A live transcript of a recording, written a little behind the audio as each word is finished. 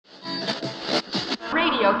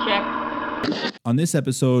audio check. On this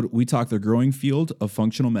episode, we talk the growing field of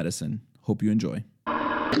functional medicine. Hope you enjoy.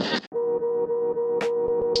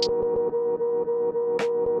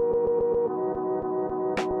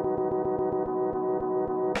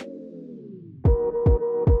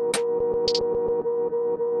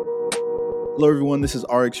 Hello, everyone. This is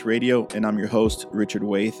RX Radio, and I'm your host, Richard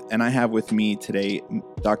Waith. And I have with me today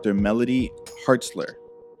Dr. Melody Hartzler.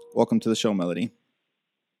 Welcome to the show, Melody.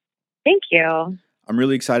 Thank you. I'm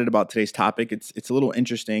really excited about today's topic. It's a little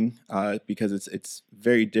interesting because it's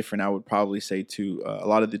very different, I would probably say, to a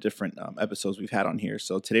lot of the different episodes we've had on here.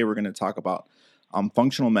 So today we're going to talk about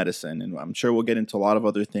functional medicine, and I'm sure we'll get into a lot of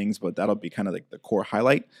other things, but that'll be kind of like the core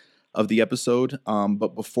highlight of the episode.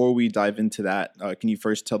 But before we dive into that, can you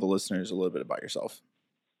first tell the listeners a little bit about yourself?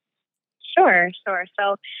 Sure.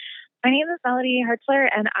 So my name is Melody Hartzler,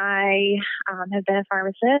 and I have been a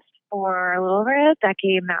pharmacist for a little over a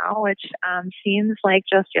decade now, which seems like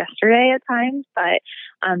just yesterday at times, but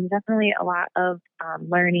definitely a lot of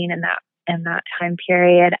learning in that time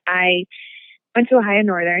period. I went to Ohio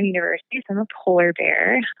Northern University, so I'm a polar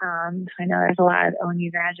bear. I know there's a lot of ONU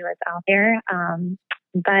graduates out there,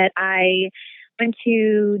 but I went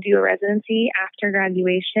to do a residency after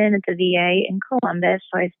graduation at the VA in Columbus.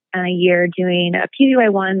 So I spent a year doing a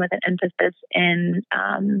PGY1 with an emphasis in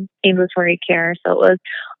ambulatory care. So it was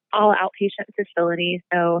all outpatient facility.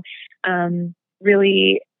 So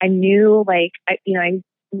really, I knew, I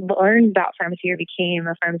learned about pharmacy or became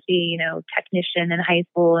a pharmacy, technician in high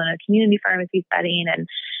school in a community pharmacy setting. And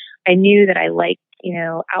I knew that I liked,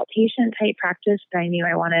 outpatient type practice, but I knew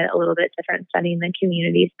I wanted a little bit different setting than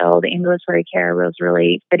community. So the ambulatory care was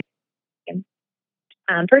really fitting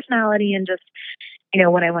personality and just,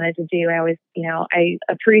 what I wanted to do. I always, I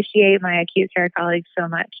appreciate my acute care colleagues so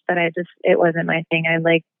much that it wasn't my thing. I'd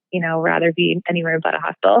rather be anywhere but a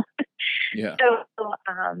hospital. Yeah.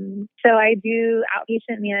 So I do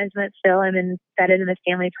outpatient management still. I'm embedded in a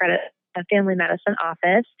family medicine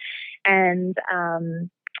office. And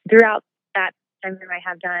throughout that time I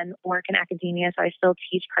have done work in academia, so I still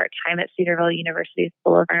teach part-time at Cedarville University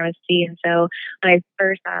School of Pharmacy. And so when I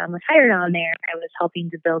first was hired on there, I was helping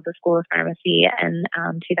to build the School of Pharmacy in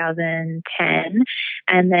 2010.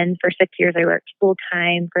 And then for 6 years, I worked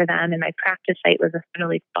full-time for them, and my practice site was a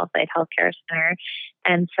federally qualified healthcare center.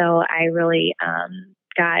 And so I really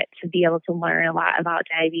got to be able to learn a lot about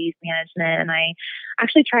diabetes management. And I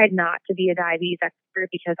actually tried not to be a diabetes expert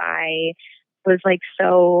because I was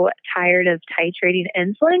so tired of titrating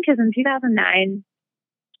insulin, because in 2009,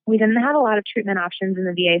 we didn't have a lot of treatment options in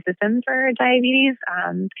the VA system for diabetes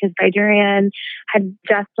because Bydureon had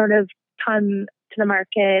just sort of come to the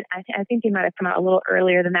market. I think they might have come out a little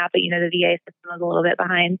earlier than that, but the VA system was a little bit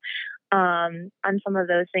behind on some of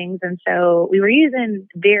those things. And so we were using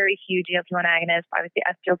very few GLP-1 agonists. Obviously,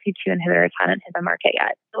 SGLT2 inhibitors hadn't hit the market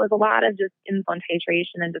yet. So it was a lot of just insulin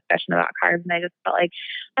titration and discussion about carbs. And I just felt like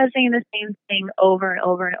I was saying the same thing over and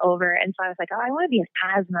over and over. And so I was like, I want to be an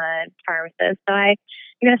asthma pharmacist. So I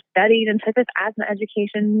studied and took this asthma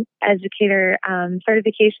educator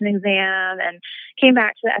certification exam and came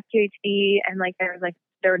back to the FQHC, and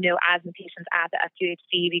there were no asthma patients at the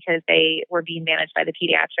FQHC because they were being managed by the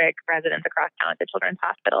pediatric residents across town at the Children's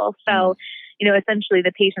Hospital. So, essentially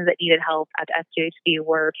the patients that needed help at the FQHC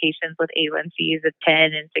were patients with A1Cs of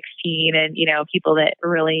 10 and 16 and, people that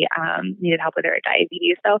really needed help with their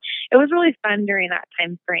diabetes. So it was really fun during that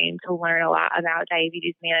time frame to learn a lot about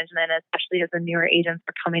diabetes management, especially as the newer agents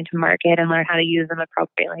were coming to market, and learn how to use them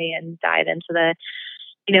appropriately and dive into the,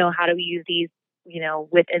 how do we use these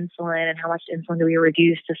with insulin and how much insulin do we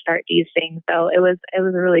reduce to start these things. So it was a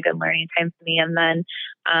really good learning time for me. And then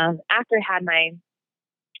after I had my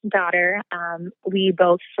daughter, we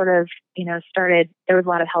both sort of, started, there was a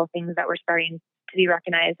lot of health things that were starting to be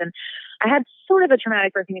recognized. And I had sort of a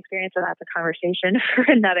traumatic birthing experience, so that's a conversation for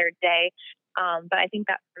another day. But I think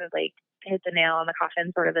that sort of hit the nail on the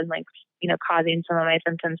coffin, sort of in causing some of my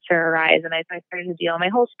symptoms to arise. And I started to deal. My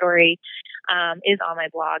whole story is on my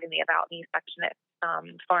blog in the About Me section at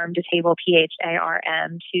Farm to Table,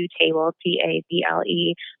 PHARM, to Table, TABLE.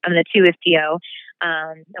 The 2 is TO.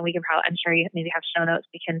 And we can probably, I'm sure you maybe have show notes.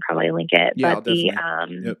 We can probably link it. Yeah, but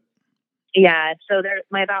definitely. Yep. Yeah, so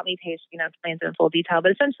my About Me page, explains it in full detail,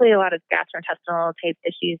 but essentially a lot of gastrointestinal type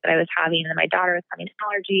issues that I was having, and my daughter was having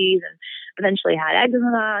allergies and eventually had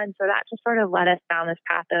eczema. And so that just sort of led us down this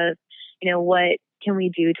path of, what can we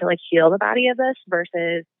do to heal the body of this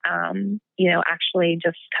versus, actually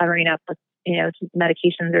just covering up with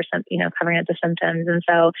medications or some, covering up the symptoms. And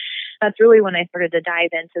so that's really when I started to dive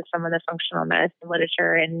into some of the functional medicine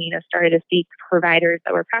literature and, started to seek providers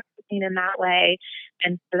that were practicing in that way.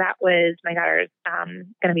 And so that was, my daughter's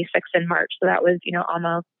going to be 6 in March. So that was,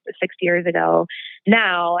 almost 6 years ago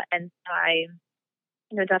now. And so I,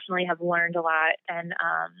 definitely have learned a lot. And,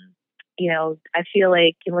 I feel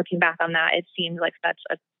like looking back on that, it seemed like such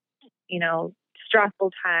a,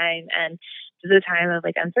 stressful time, and it was a time of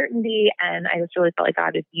like uncertainty. And I just really felt like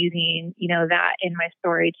God is using, that in my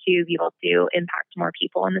story to be able to impact more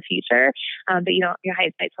people in the future. But your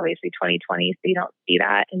hindsight's obviously 2020, so you don't see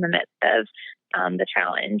that in the midst of the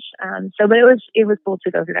challenge. But it was cool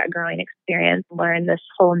to go through that growing experience, learn this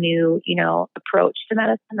whole new, approach to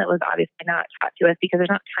medicine that was obviously not taught to us, because there's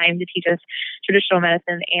not time to teach us traditional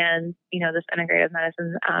medicine and, this integrative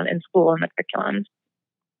medicine in school and the curriculum.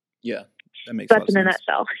 Yeah, that makes a lot of sense. In a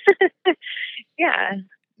nutshell. Yeah.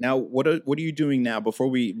 Now, what are you doing now? Before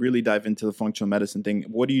we really dive into the functional medicine thing,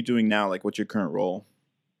 what are you doing now? Like, what's your current role?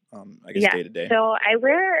 I guess day to day. So I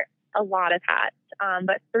wear a lot of hats,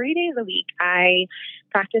 but 3 days a week I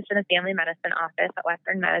practice in a family medicine office at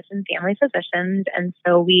Western Medicine Family Physicians, and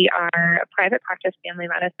so we are a private practice family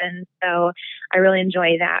medicine. So I really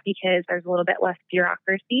enjoy that because there's a little bit less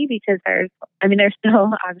bureaucracy, because there's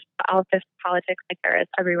still office politics like there is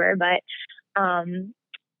everywhere, but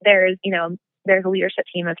there's a leadership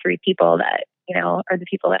team of 3 people that are the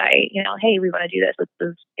people that I, hey, we want to do this. This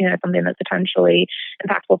is, something that's potentially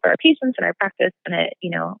impactful for our patients and our practice, and it,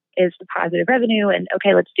 is positive revenue, and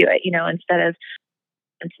okay, let's do it, instead of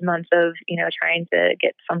months of, trying to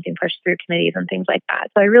get something pushed through committees and things like that.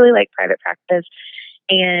 So I really like private practice,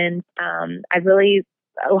 and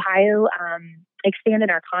Ohio expanded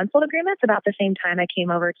our consult agreements about the same time I came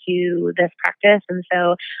over to this practice. And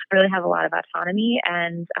so I really have a lot of autonomy,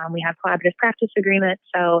 and we have collaborative practice agreements.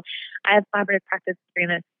 So I have collaborative practice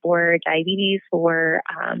agreements for diabetes, for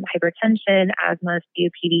hypertension, asthma,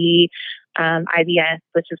 COPD, IBS,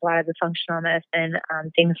 which is a lot of the functional medicine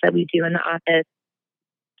things that we do in the office.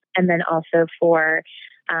 And then also for,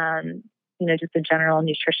 just the general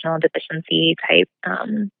nutritional deficiency type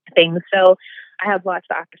things. So I have lots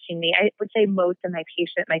of opportunity. I would say most of my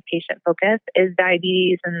patient focus is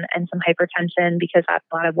diabetes and some hypertension, because that's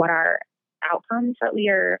a lot of what our outcomes that we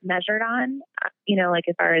are measured on, like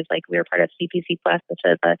as far as like we were part of CPC Plus, which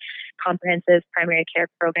is a comprehensive primary care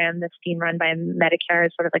program that's being run by Medicare,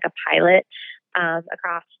 is sort of like a pilot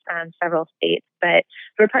across several states. But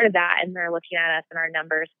we're part of that, and they're looking at us and our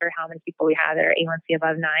numbers for how many people we have that are A1C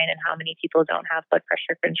above 9 and how many people don't have blood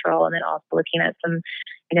pressure control. And then also looking at some,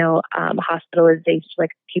 hospitalization,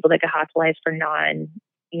 like people that get hospitalized for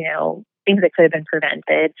things that could have been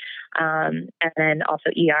prevented. And then also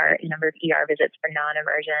a number of ER visits for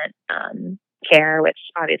non-emergent care, which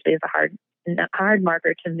obviously is a hard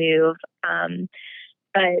marker to move.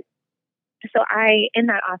 But so I, in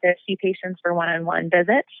that office, see patients for one-on-one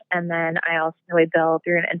visits, and then I also really bill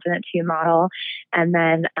through an Incident to model. And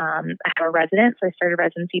then I have a resident, so I started a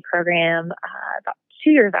residency program about 2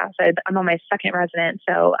 years out. So I'm on my second resident.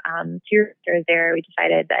 So 2 years there, we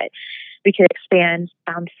decided that we could expand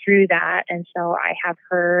through that. And so I have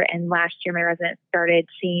her, and last year my resident started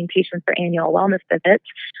seeing patients for annual wellness visits.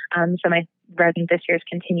 So my resident this year is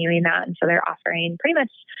continuing that. And so they're offering pretty much,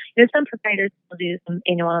 some providers will do some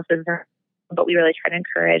annual wellness visits, but we really try to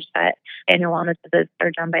encourage that annual wellness visits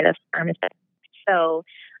are done by the pharmacist. So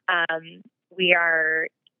we are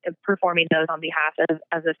performing those on behalf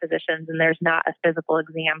of the physicians, and there's not a physical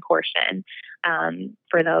exam portion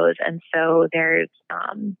for those. And so there's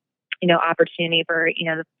opportunity for,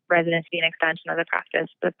 the residency and extension of the practice,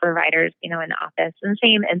 the providers, in the office, and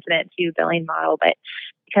same Incident to billing model. But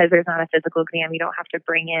because there's not a physical exam, you don't have to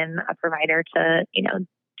bring in a provider to,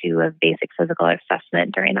 do a basic physical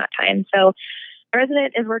assessment during that time. So the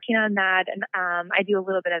resident is working on that, and I do a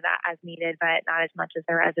little bit of that as needed, but not as much as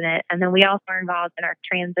the resident. And then we also are involved in our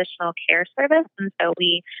transitional care service. And so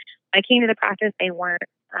when I came to the practice, they weren't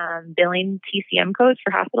billing TCM codes for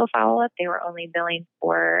hospital follow-up. They were only billing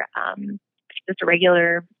for just a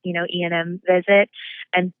regular, E&M visit.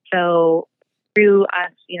 And so through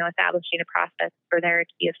us, establishing a process for there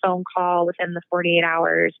to be a phone call within the 48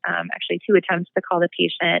 hours, actually 2 attempts to call the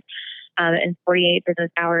patient in 48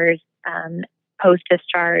 business hours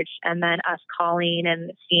post-discharge, and then us calling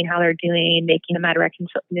and seeing how they're doing, making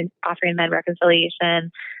offering med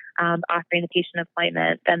reconciliation, offering the patient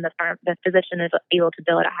appointment, then the physician is able to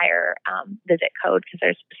bill at a higher visit code, because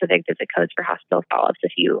there's specific visit codes for hospital follow-ups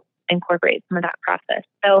if you incorporate some of that process.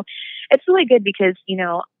 So it's really good because,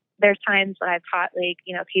 there's times when I've caught a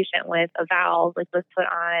patient with a valve, let's put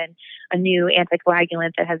on a new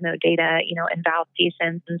anticoagulant that has no data, in valve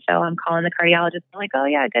patients. And so I'm calling the cardiologist. I'm like, oh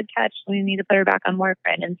yeah, good catch. We need to put her back on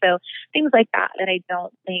warfarin. And so things like that I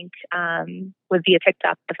don't think would be picked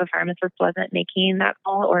up if a pharmacist wasn't making that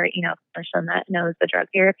call, or, a clinician that knows the drug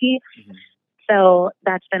therapy. Mm-hmm. So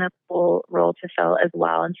that's been a cool role to fill as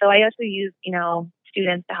well. And so I also use,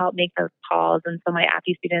 students to help make those calls. And so my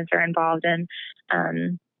API students are involved in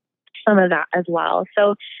some of that as well.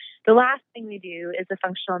 So the last thing we do is the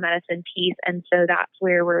functional medicine piece. And so that's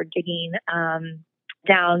where we're digging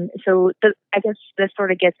down. So I guess this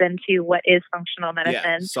sort of gets into what is functional medicine.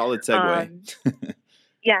 Yeah, solid segue.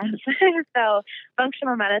 Yes. So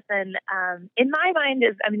functional medicine, in my mind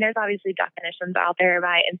there's obviously definitions out there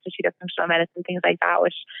by Institute of Functional Medicine, things like that,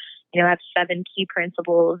 which, have 7 key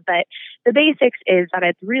principles. But the basics is that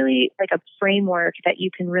it's really like a framework that you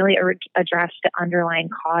can really address the underlying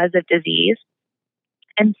cause of disease.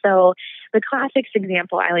 And so the classic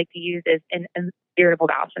example I like to use is in irritable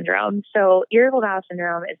bowel syndrome. So irritable bowel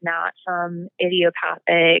syndrome is not some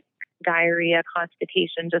idiopathic diarrhea,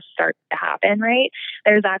 constipation just starts to happen, right?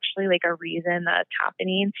 There's actually a reason that's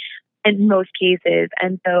happening in most cases.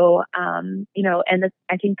 And so,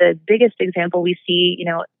 I think the biggest example we see,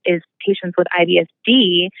 is patients with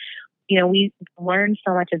IBS-D. We learned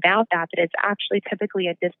so much about that it's actually typically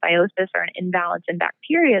a dysbiosis or an imbalance in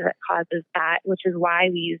bacteria that causes that, which is why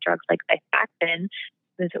we use drugs like Xifaxan,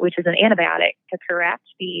 which is an antibiotic, to correct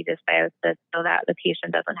the dysbiosis so that the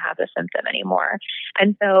patient doesn't have the symptom anymore.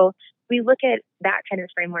 And so we look at that kind of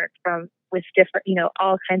framework with different,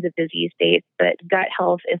 all kinds of disease states, but gut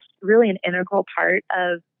health is really an integral part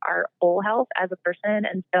of our whole health as a person.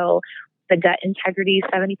 And so the gut integrity,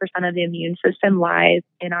 70% of the immune system lies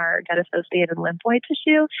in our gut-associated lymphoid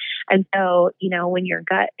tissue. And so, when your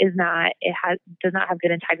gut does not have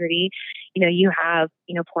good integrity, you have,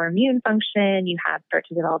 poor immune function, you start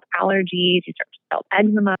to develop allergies, you start to develop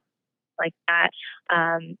eczema, like that.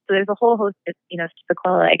 So there's a whole host of,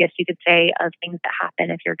 sequelae, I guess you could say, of things that happen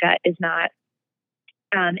if your gut is not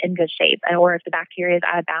in good shape, or if the bacteria is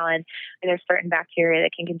out of balance. There's certain bacteria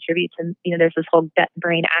that can contribute to, there's this whole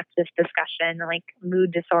gut-brain axis discussion, like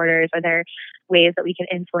mood disorders. Are there ways that we can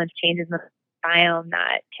influence changes in the biome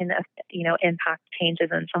that can, impact changes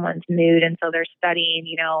in someone's mood? And so they're studying,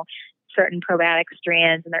 certain probiotic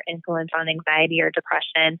strands and their influence on anxiety or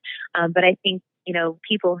depression. But I think,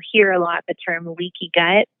 people hear a lot the term leaky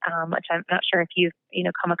gut, which I'm not sure if you've,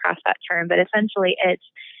 come across that term, but essentially it's,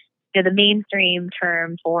 the mainstream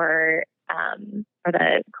term for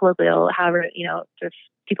the colloquial, however, just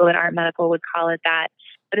people that aren't medical would call it that.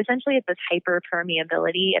 But essentially it's this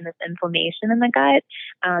hyperpermeability and this inflammation in the gut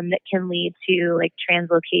that can lead to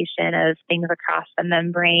translocation of things across the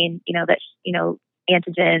membrane,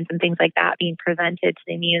 antigens and things like that being presented to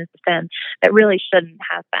the immune system that really shouldn't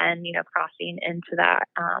have been, crossing into that,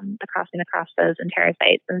 crossing across those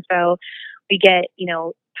enterocytes. And so we get,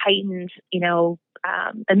 heightened,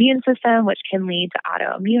 immune system, which can lead to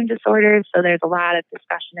autoimmune disorders. So there's a lot of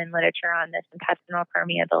discussion in literature on this intestinal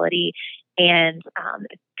permeability and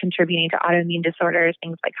contributing to autoimmune disorders,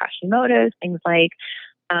 things like Hashimoto's, things like,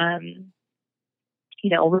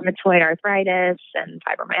 rheumatoid arthritis and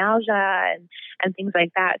fibromyalgia and things like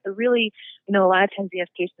that. So really, a lot of times you have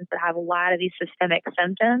patients that have a lot of these systemic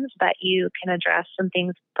symptoms, but you can address some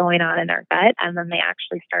things going on in their gut, and then they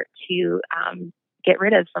actually start to get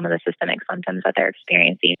rid of some of the systemic symptoms that they're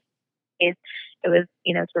experiencing. It was,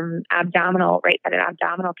 some right-sided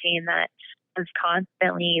abdominal pain that was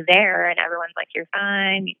constantly there, and everyone's like, you're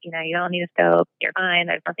fine, you don't need a scope, you're fine,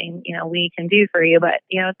 there's nothing, we can do for you. But,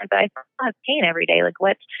 it's like, I still have pain every day. Like,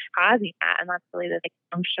 what's causing that? And that's really the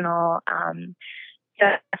functional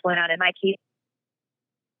stuff going on. In my case,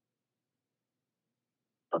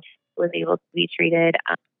 was able to be treated.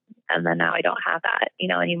 And then now I don't have that,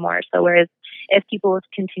 anymore. So whereas if people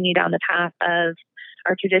continue down the path of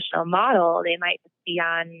our traditional model, they might just be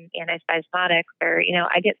on antispasmodics, or,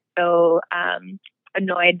 I get so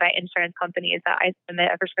annoyed by insurance companies that I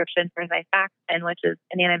submit a prescription for Xifaxan, which is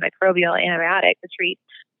an antimicrobial antibiotic to treat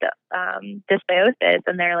the dysbiosis.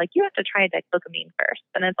 And they're like, you have to try diclocamine first.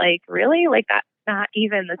 And it's like, really? Like, that's not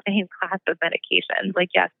even the same class of medications. Like,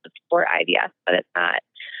 yes, it's for IBS, but it's not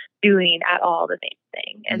doing at all the same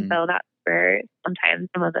thing. And so that's where sometimes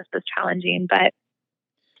some of this is challenging. But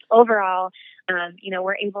overall,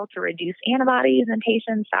 we're able to reduce antibodies in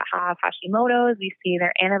patients that have Hashimoto's. We see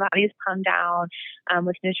their antibodies come down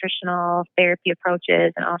with nutritional therapy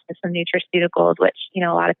approaches and also some nutraceuticals, which,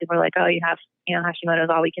 a lot of people are like, oh, you have, Hashimoto's,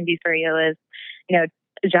 all we can do for you is,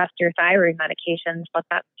 just your thyroid medications, but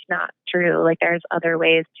that's not true. Like there's other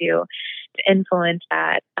ways to influence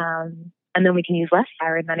that. And then we can use less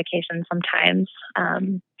thyroid medication sometimes.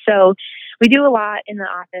 So we do a lot in the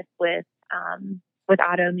office with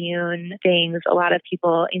autoimmune things. A lot of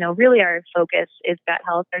people, really our focus is gut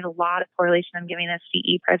health. There's a lot of correlation. I'm giving a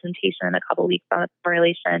CE presentation in a couple of weeks on the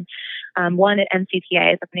correlation. One at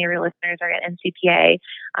NCPA, if any of your listeners are at NCPA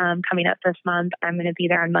coming up this month, I'm going to be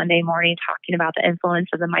there on Monday morning talking about the influence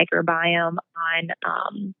of the microbiome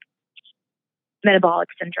on metabolic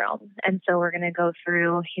syndrome. And so we're going to go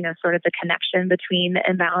through, sort of the connection between the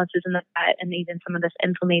imbalances in the gut and even some of this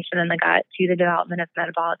inflammation in the gut to the development of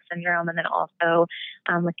metabolic syndrome. And then also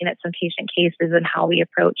looking at some patient cases and how we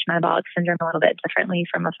approach metabolic syndrome a little bit differently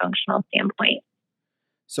from a functional standpoint.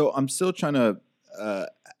 So I'm still trying to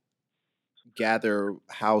gather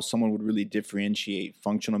how someone would really differentiate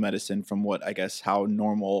functional medicine from what I guess how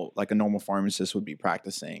normal, like a normal pharmacist would be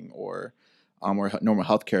practicing, or normal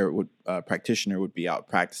healthcare practitioner would be out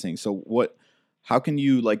practicing. So how can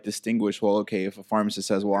you like distinguish, well, okay, if a pharmacist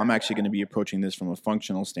says, well, I'm actually going to be approaching this from a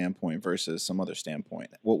functional standpoint versus some other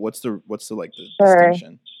standpoint, what's the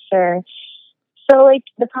distinction? Sure. So like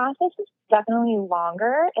the process is definitely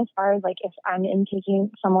longer as far as like if I'm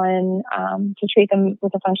intaking someone to treat them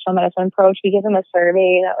with a functional medicine approach, we give them a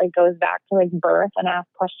survey that like goes back to like birth and ask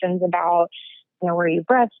questions about, were you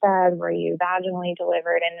breastfed? Were you vaginally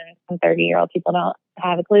delivered? And then some 30-year-old people don't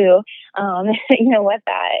have a clue, what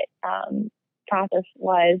that process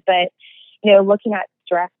was. But, looking at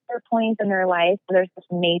stressor points in their life, so there's this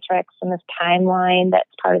matrix and this timeline that's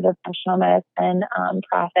part of the functional medicine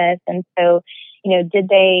process. And so,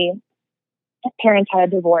 parents had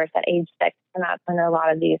a divorce at age 6, and that's when a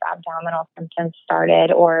lot of these abdominal symptoms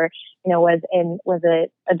started, or, was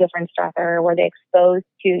it a different stressor? Were they exposed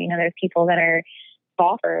to, there's people that are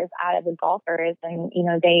golfers, avid golfers, and,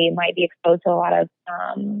 they might be exposed to a lot of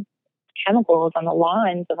chemicals on the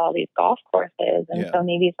lawns of all these golf courses. And so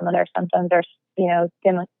maybe some of their symptoms are,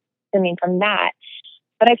 stemming from that.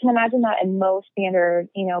 But I can imagine that in most standard,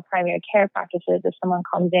 primary care practices, if someone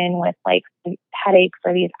comes in with like headaches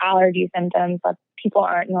or these allergy symptoms, but people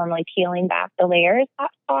aren't normally peeling back the layers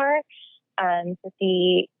that far to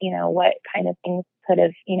see, what kind of things could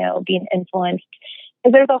have, been influenced.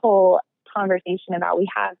 Because there's a whole conversation about we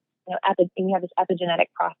have this epigenetic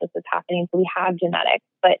process that's happening. So we have genetics,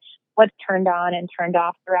 but what's turned on and turned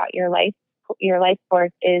off throughout your life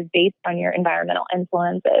course is based on your environmental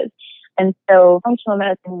influences. And so functional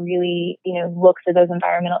medicine really, looks at those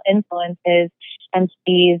environmental influences and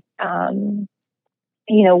sees,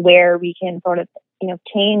 where we can sort of,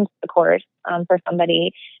 change the course for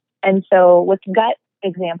somebody. And so with gut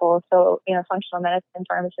example, so, functional medicine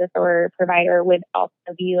pharmacist or provider would also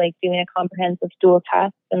be like doing a comprehensive stool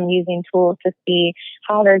test and using tools to see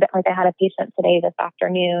how they're, like I had a patient today this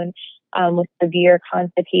afternoon with severe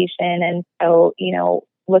constipation. And so,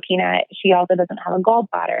 looking at, she also doesn't have a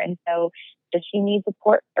gallbladder. And so does she need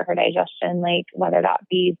support for her digestion, like whether that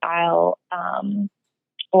be bile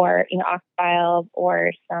or, ox bile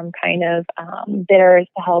or some kind of bitters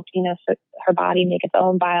to help, so her body make its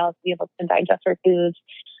own bile to be able to digest her foods.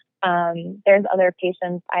 There's other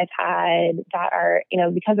patients I've had that are,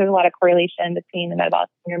 because there's a lot of correlation between the metabolic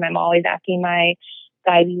syndrome, I'm always asking my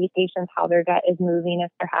diabetes patients how their gut is moving,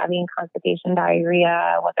 if they're having constipation,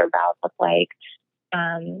 diarrhea, what their bowels look like.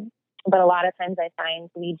 But a lot of times I find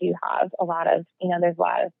we do have a lot of, there's a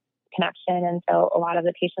lot of connection. And so a lot of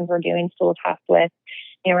the patients we're doing stool tests with,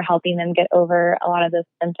 we're helping them get over a lot of those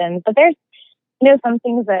symptoms. But there's, some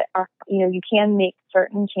things that are, you can make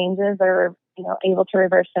certain changes that are, able to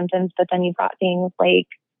reverse symptoms, but then you've got things like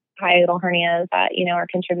hiatal hernias that, are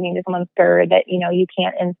contributing to someone's GERD that, you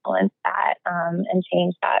can't influence that and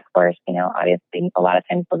change that. Of course, obviously a lot of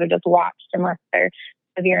times those are just watched unless they're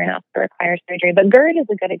severe enough to require surgery. But GERD is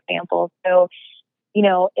a good example. So,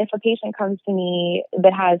 if a patient comes to me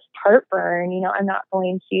that has heartburn, I'm not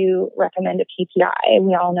going to recommend a PPI.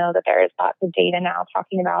 We all know that there is lots of data now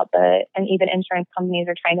talking about and even insurance companies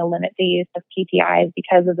are trying to limit the use of PPIs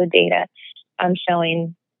because of the data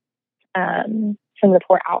showing some of the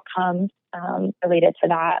poor outcomes related to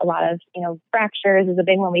that. A lot of, fractures is a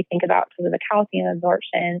big one we think about because of the calcium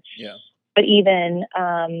absorption. Yeah. But even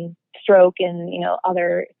stroke and,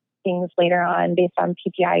 other things later on based on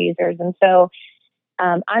PPI users. And so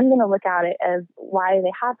I'm going to look at it as why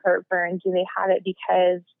they have heartburn. Do they have it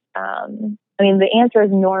because, the answer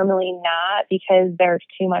is normally not because there's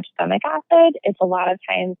too much stomach acid. It's a lot of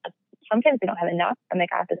times, sometimes they don't have enough stomach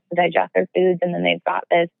acid to digest their foods. And then they've got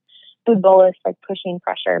this food bolus, like pushing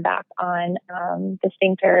pressure back on the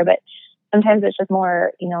sphincter. But Sometimes it's just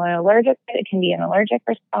more, an allergic. It can be an allergic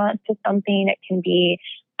response to something. It can be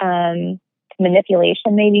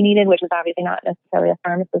manipulation may be needed, which is obviously not necessarily a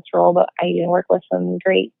pharmacist role, but I work with some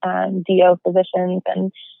great DO physicians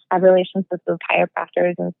and have relationships with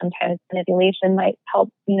chiropractors, and sometimes manipulation might help,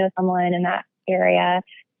 someone in that area.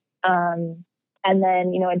 And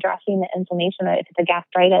then, addressing the inflammation. If it's a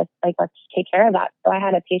gastritis, like, let's take care of that. So I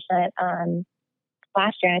had a patient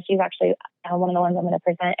last year, and she's actually one of the ones I'm going to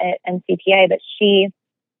present at NCPA, but she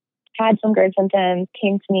had some GERD symptoms,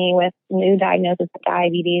 came to me with new diagnosis of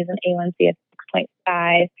diabetes and A1C of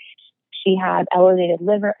 6.5. She had elevated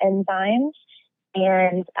liver enzymes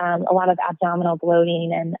and a lot of abdominal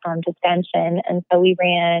bloating and distension. And so we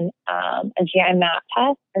ran a GI map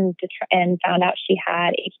test and found out she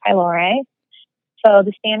had H. pylori. So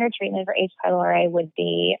the standard treatment for H. pylori would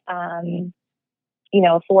be,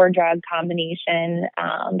 a 4-drug combination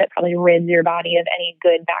that probably rids your body of any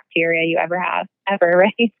good bacteria you ever,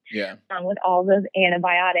 right? Yeah. With all those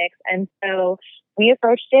antibiotics. And so we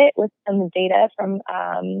approached it with some data from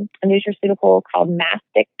a nutraceutical called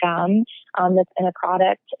Mastic Gum that's in a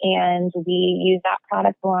product. And we use that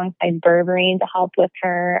product alongside berberine to help with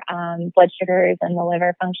her blood sugars and the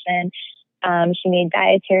liver function. She made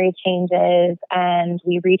dietary changes, and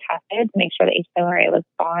we retested to make sure the H. pylori was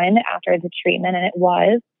gone after the treatment, and it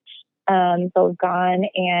was. So it was gone,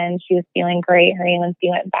 and she was feeling great. Her A1C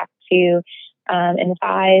went back to in the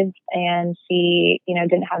 5s, and she,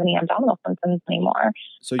 didn't have any abdominal symptoms anymore.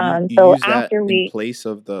 So you use that in place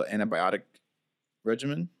of the antibiotic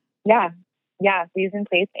regimen? Yeah, we use in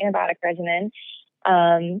place the antibiotic regimen.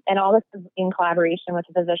 And all this is in collaboration with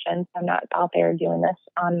a physician. So I'm not out there doing this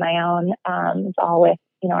on my own. It's all with,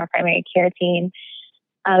 our primary care team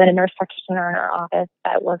and a nurse practitioner in our office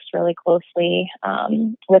that works really closely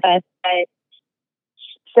with us. But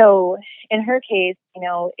so in her case,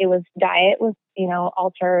 it was diet was,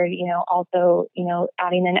 altered, also,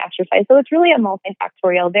 adding in exercise. So it's really a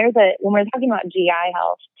multifactorial. When we're talking about GI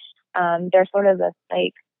health, there's sort of this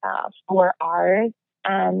 4 R's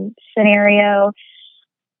scenario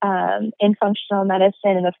in functional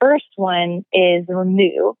medicine. And the first one is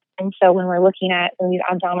remove. And so when we're looking at these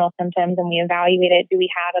abdominal symptoms and we evaluate it, do we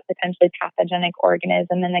have a potentially pathogenic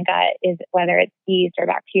organism in the gut? Whether it's yeast or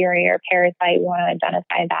bacteria or parasite, we want to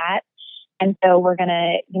identify that. And so we're going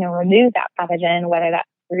to, remove that pathogen, whether that's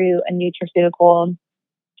through a nutraceutical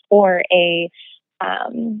or a,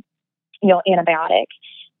 antibiotic.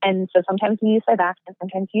 And so sometimes we use Cybactin,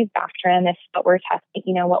 sometimes we use Bactrim if what we're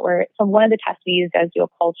testing, so one of the tests we use does do a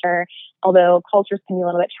culture, although cultures can be a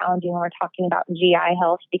little bit challenging when we're talking about GI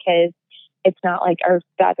health because it's not like our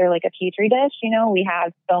guts are like a petri dish. We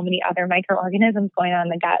have so many other microorganisms going on in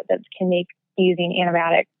the gut that can make using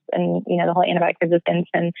antibiotics and, the whole antibiotic resistance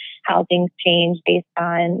and how things change based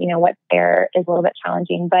on, what's there is a little bit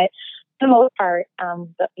challenging. But for the most part,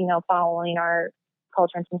 following our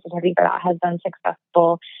culture and sensitivity for that has been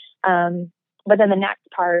successful. But then the next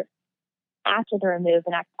part after the remove,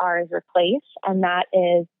 the next R is replace. And that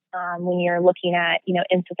is when you're looking at,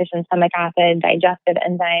 insufficient stomach acid, digestive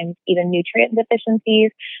enzymes, even nutrient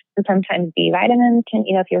deficiencies. So sometimes B vitamins can,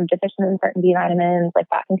 if you're deficient in certain B vitamins, like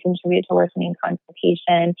that can contribute to worsening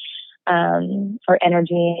constipation or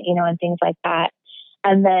energy, and things like that.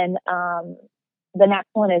 And then the next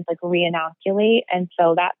one is reinoculate. And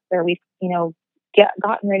so that's where we've,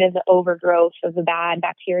 gotten rid of the overgrowth of the bad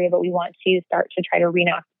bacteria, but we want to start to try to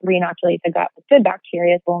reinoculate the gut with good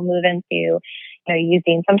bacteria. So we'll move into,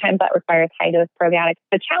 using, sometimes that requires high dose probiotics.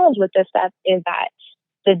 The challenge with this stuff is that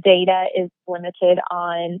the data is limited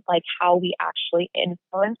on how we actually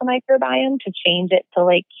influence the microbiome to change it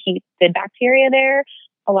to keep good bacteria there.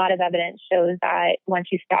 A lot of evidence shows that once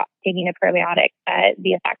you stop taking a probiotic, that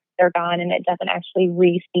the effects are gone and it doesn't actually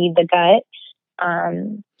reseed the gut.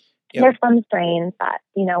 Yep. There's some strains that,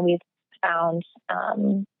 we've found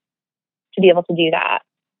to be able to do that.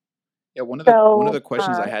 Yeah, one of the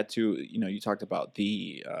questions I had to, you talked about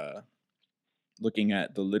the looking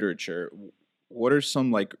at the literature. What are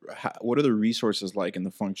some what are the resources like in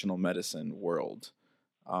the functional medicine world?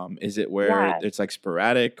 Is it where it's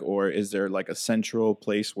sporadic, or is there a central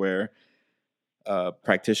place where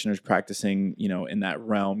practitioners practicing, in that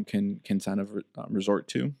realm can kind of resort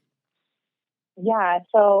to? Yeah,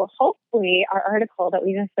 so hopefully our article that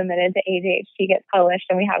we just submitted to AJHT gets published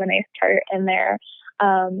and we have a nice chart in there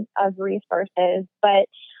of resources. But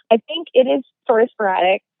I think it is sort of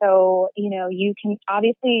sporadic. So, you can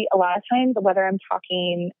obviously a lot of times, whether I'm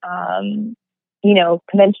talking,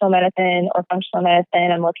 conventional medicine or functional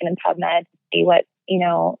medicine, I'm looking in PubMed to see what,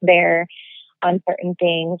 there on certain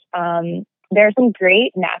things. there's some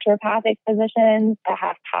great naturopathic physicians that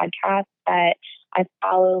have podcasts that I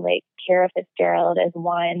follow, like Kara Fitzgerald is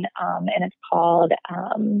one, and it's called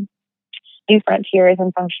New Frontiers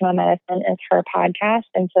in Functional Medicine is her podcast.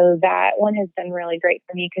 And so that one has been really great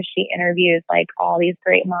for me because she interviews like all these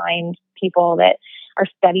great mind people that are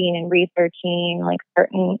studying and researching like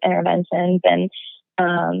certain interventions, and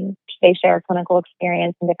they share clinical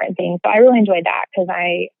experience and different things. So I really enjoyed that because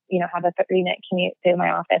I, have a 30-minute commute to my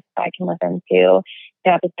office, so I can listen to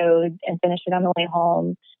the episode and finish it on the way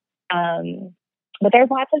home. But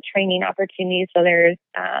there's lots of training opportunities. So there's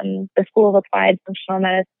the School of Applied Functional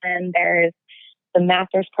Medicine. There's the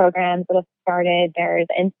master's programs that have started. There's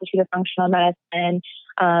the Institute of Functional Medicine.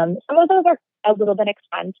 Some of those are a little bit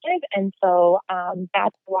expensive. And so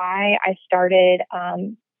that's why I started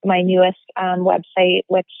my newest website,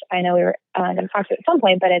 which I know we were going to talk to at some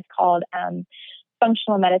point, but it's called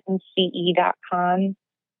functionalmedicinece.com.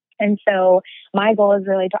 And so my goal is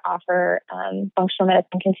really to offer functional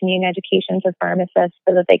medicine continuing education to pharmacists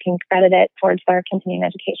so that they can credit it towards their continuing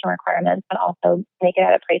education requirements, but also make it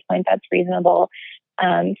at a price point that's reasonable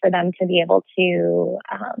for them to be able to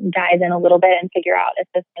dive in a little bit and figure out if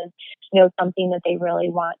this is, something that they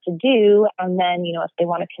really want to do. And then, if they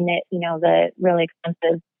want to commit, the really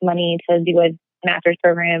expensive money to do a master's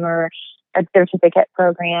program or a certificate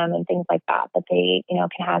program and things like that, that they,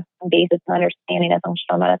 can have some basis and understanding of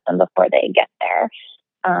functional medicine before they get there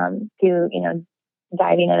to,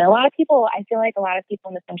 diving in. I feel like a lot of people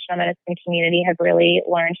in the functional medicine community have really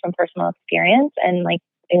learned from personal experience, and like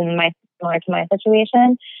similar to my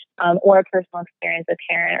situation, or personal experience with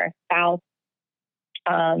parent or spouse,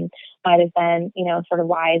 might have been, sort of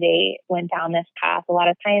why they went down this path. A lot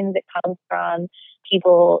of times it comes from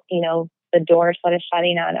people, the door sort of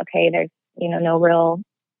shutting on, okay, there's, no real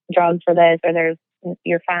drug for this, or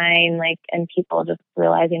you're fine, like, and people just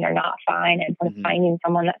realizing they're not fine, and sort of finding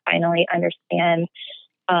someone that finally understands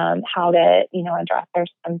how to, address their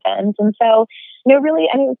symptoms. And so, really,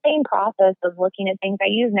 the same process of looking at things. I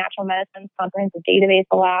use Natural Medicine's comprehensive database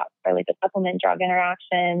a lot for like the supplement drug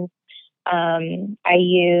interactions. I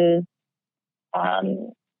use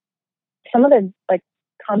some of the like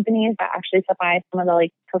companies that actually supply some of the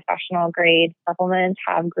like professional grade supplements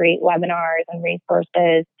have great webinars and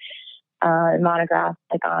resources, monographs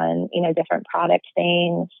like on, different product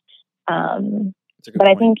things. But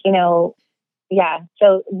I think, so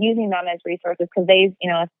using them as resources, because they,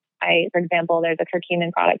 for example, there's a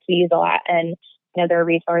curcumin product we use a lot, and their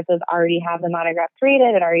resources already have the monograph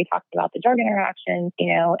created. It already talks about the drug interactions,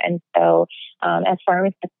 and so as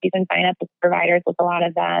pharmacists, you can sign up as providers with a lot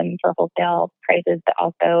of them for wholesale prices, but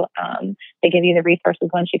also they give you the resources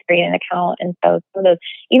once you create an account. And so some of those,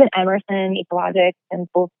 even Emerson, Ecologics, and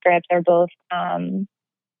Fullscript are both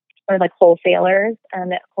or like wholesalers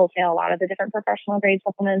that wholesale a lot of the different professional grade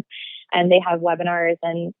supplements, and they have webinars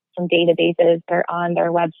and some databases that are on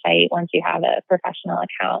their website once you have a professional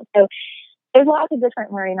account. So there's lots of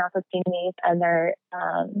different learning opportunities, and they're,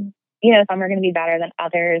 some are going to be better than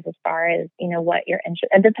others as far as, what you're interested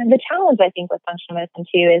in. The challenge, I think, with functional medicine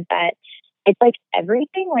too is that it's like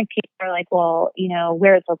everything. Like people are like, well,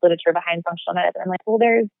 where's the literature behind functional medicine? I'm like, well,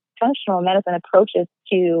 there's functional medicine approaches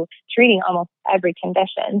to treating almost every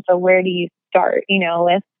condition. So where do you start,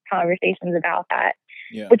 with conversations about that?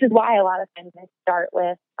 Yeah. Which is why a lot of times I start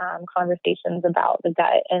with conversations about the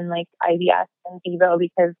gut and like IBS and SIBO,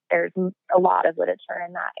 because there's a lot of literature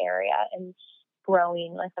in that area and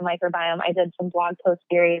growing like the microbiome. I did some blog post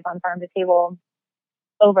series on Farm to Table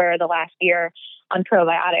over the last year on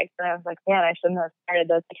probiotics, and I was like, man, I shouldn't have started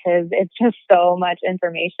this because it's just so much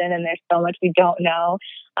information and there's so much we don't know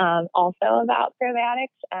also about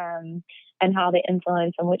probiotics and how they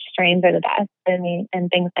influence and which strains are the best and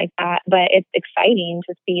things like that. But it's exciting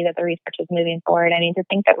to see that the research is moving forward. I mean, to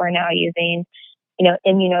think that we're now using,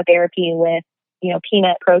 immunotherapy with,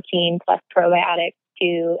 peanut protein plus probiotics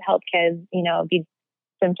to help kids, be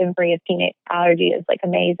symptom-free of peanut allergy is like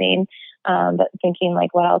amazing. But thinking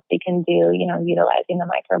like what else we can do, utilizing the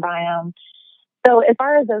microbiome. So as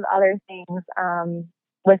far as those other things,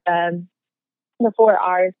 with the 4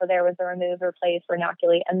 R's, so there was the remove, replace,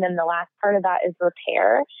 renoculate, and then the last part of that is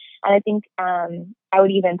repair. And I think I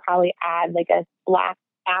would even probably add like a last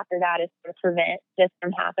after that is to prevent this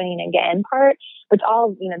from happening again part, which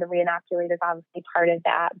all, the reinoculate is obviously part of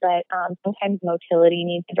that, but sometimes motility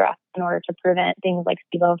needs addressed in order to prevent things like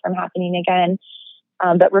SIBO from happening again.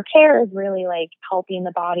 But repair is really like helping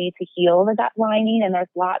the body to heal the gut lining, and there's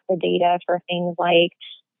lots of data for things like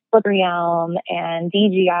slippery elm and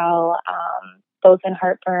DGL, both in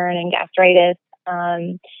heartburn and gastritis.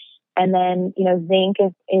 And then, zinc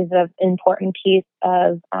is an important piece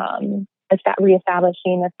of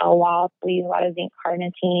reestablishing the cell wall. So we use a lot of zinc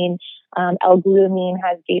carnitine. L-glutamine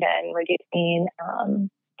has data in reducing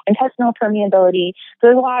intestinal permeability. So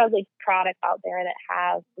there's a lot of like products out there that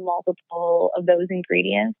have multiple of those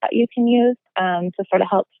ingredients that you can use to sort of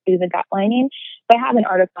help soothe the gut lining. So I have an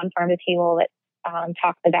article on Farm to Table that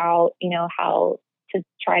talks about, how to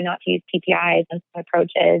try not to use PPIs and some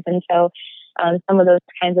approaches. And so some of those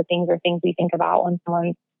kinds of things are things we think about when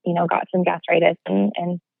someone's, got some gastritis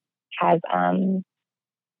and has,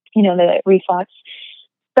 the reflux.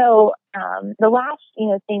 So the last,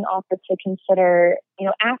 thing also to consider,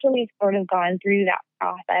 after we've sort of gone through that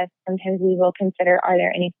process, sometimes we will consider, are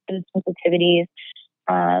there any food sensitivities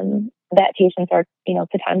that patients are,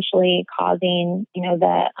 potentially causing,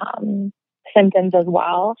 the symptoms as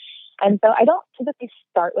well. And so I don't typically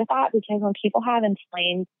start with that because when people have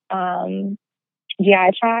inflamed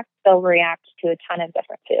GI tract, they'll react to a ton of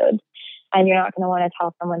different foods. And you're not going to want to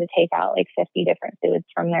tell someone to take out like 50 different foods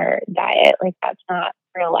from their diet. Like that's not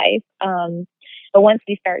real life. But once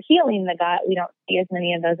we start healing the gut, we don't see as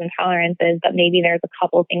many of those intolerances, but maybe there's a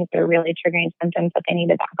couple things that are really triggering symptoms that they need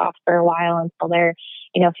to back off for a while until they're,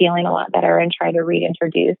 feeling a lot better and try to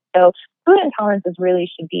reintroduce. So food intolerances really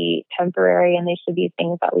should be temporary, and they should be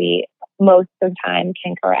things that we most of the time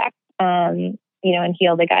can correct, and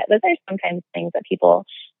heal the gut. But there's sometimes things that people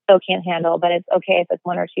still can't handle, but it's okay if it's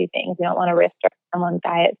one or two things. We don't want to restrict someone's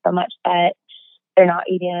diet so much that they're not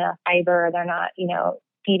eating enough fiber, they're not,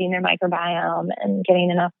 feeding their microbiome and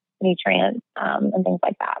getting enough nutrients and things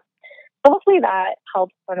like that. So hopefully that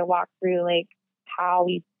helps sort of walk through like how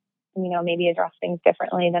we, maybe address things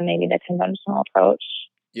differently than maybe the conventional approach.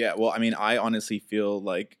 Yeah, well, I mean, I honestly feel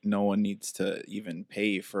like no one needs to even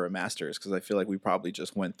pay for a master's because I feel like we probably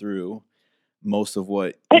just went through most of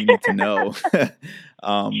what you need to know. But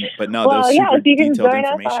no, that was super detailed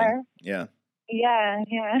information. Yeah. Yeah.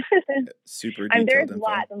 Super detailed there's info.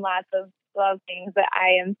 Lots and lots of things that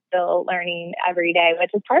I am still learning every day,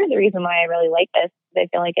 which is part of the reason why I really like this. I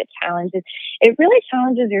feel like it really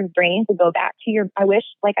challenges your brain to go back to I wish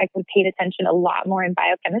like I could pay attention a lot more in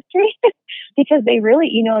biochemistry because they really,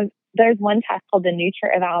 there's one test called the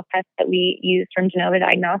NutrEval test that we use from Genova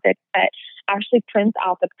Diagnostics that actually prints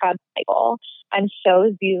out the Krebs cycle and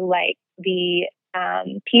shows you like the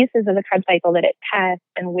pieces of the Krebs cycle that it tests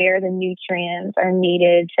and where the nutrients are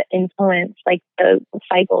needed to influence like the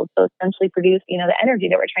cycles. So essentially produce, the energy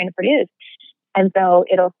that we're trying to produce. And so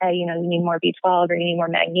it'll say, you need more B12 or you need more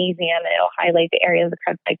magnesium, and it'll highlight the area of the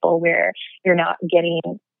Krebs cycle where you're not getting,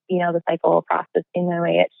 the cycle processing the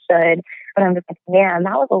way it should. But I'm just like, man,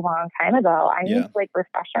 that was a long time ago. I need to like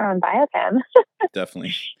refresher on biochem.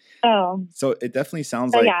 Definitely. So it definitely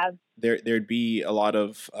sounds like there'd be a lot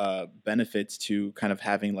of benefits to kind of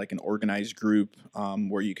having like an organized group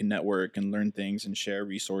where you can network and learn things and share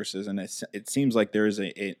resources. And it seems like there is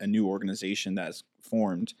a new organization that's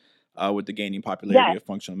formed with the gaining popularity of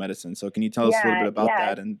functional medicine. So can you tell us a little bit about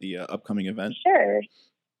that and the upcoming event? Sure.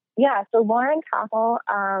 Yeah. So Lauren Capel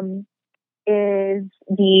is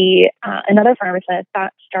the another pharmacist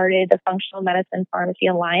that started the Functional Medicine Pharmacy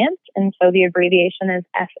Alliance, and so the abbreviation is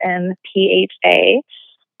FMPHA.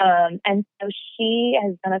 And so she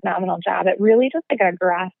has done a phenomenal job at really just like a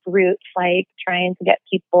grassroots, like trying to get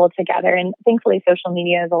people together. And thankfully, social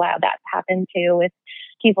media has allowed that to happen too, with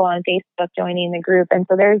people on Facebook joining the group. And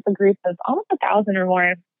so there's a group of almost 1,000 or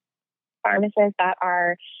more pharmacists that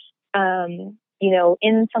are,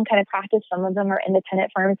 in some kind of practice. Some of them are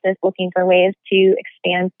independent pharmacists looking for ways to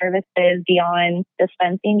expand services beyond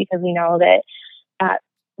dispensing, because we know that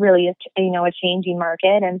really is, a changing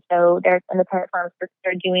market. And so there's independent pharmacists that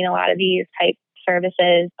are doing a lot of these type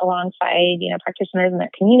services alongside, practitioners in their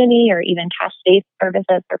community, or even cash-based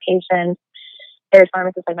services for patients. There's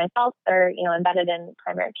pharmacists like myself that are, embedded in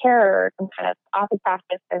primary care or some kind of office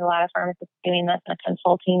practice. There's a lot of pharmacists doing this in a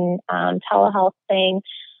consulting telehealth thing.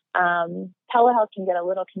 Telehealth can get a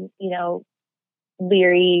little,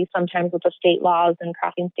 leery sometimes with the state laws and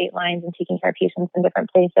crossing state lines and taking care of patients in different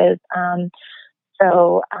places.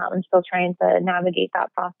 So I'm still trying to navigate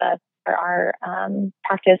that process for our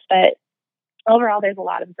practice. But overall, there's a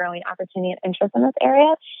lot of growing opportunity and interest in this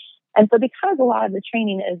area. And so because a lot of the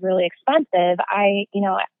training is really expensive,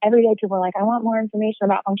 every day people are like, I want more information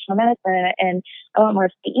about functional medicine and I want more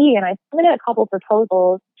CE. And I submitted a couple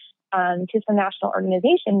proposals to some national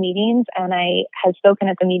organization meetings, and I had spoken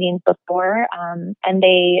at the meetings before, and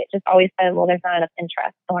they just always said, well, there's not enough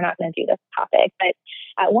interest, so we're not going to do this topic. But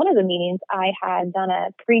at one of the meetings, I had done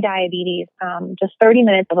a pre-diabetes, just 30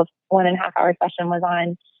 minutes of a 1.5 hour session was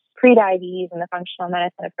on pre-diabetes and the functional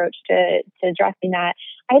medicine approach to addressing that,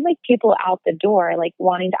 I had like people out the door like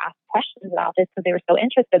wanting to ask questions about this because they were so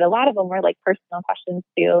interested. A lot of them were like personal questions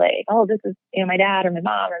too, like, oh, this is, my dad or my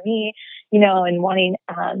mom or me, and wanting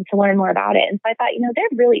to learn more about it. And so I thought, there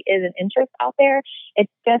really is an interest out there.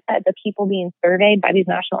 It's just that the people being surveyed by these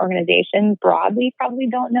national organizations broadly probably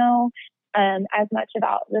don't know as much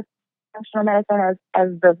about this functional medicine as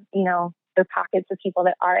the pockets of people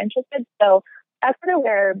that are interested. So that's sort of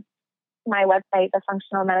where my website, the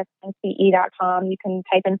functionalmedicinece.com, you can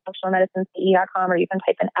type in functionalmedicinece.com, or you can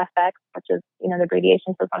type in FX, which is, the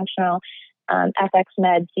abbreviation for functional.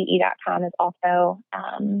 FXMedCE.com is also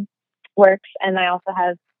works. And I also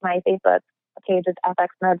have my Facebook page is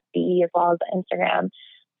FXMedCE, as well as the Instagram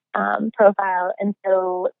profile. And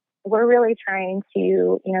so we're really trying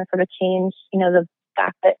to, sort of change, the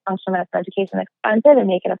fact that functional medicine education is expensive and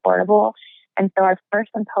make it affordable. And so our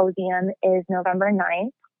first symposium is November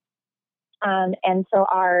 9th. And so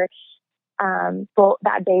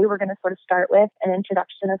that day, we're going to sort of start with an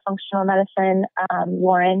introduction of functional medicine.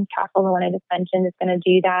 Lauren Castle, the one I just mentioned, is going to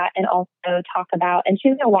do that, and also talk about, and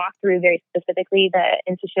she's going to walk through very specifically the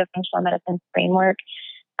Institute of Functional Medicine framework.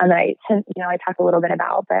 And I talk a little bit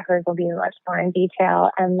about, but hers will be much more in detail.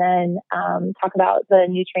 And then talk about the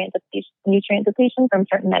nutrient depletion from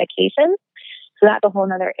certain medications. So that's a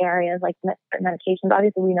whole other area, like certain medications.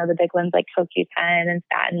 Obviously, we know the big ones like CoQ10 and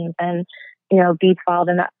statins and, B12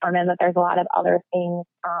 and that form, but there's a lot of other things,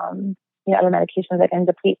 other medications that can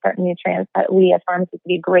deplete certain nutrients that we as pharmacists would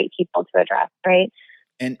be great people to address, right?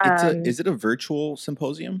 And is it a virtual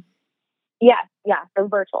symposium? Yeah. So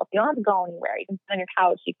virtual. So you don't have to go anywhere. You can sit on your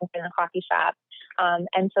couch. You can sit in a coffee shop.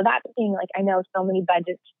 And so that's the thing. Like, I know so many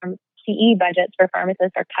budgets from CE budgets for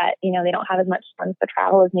pharmacists are cut. They don't have as much funds for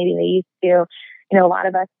travel as maybe they used to. A lot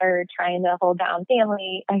of us are trying to hold down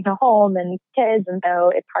family and go home and kids. And so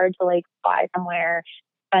it's hard to like fly somewhere,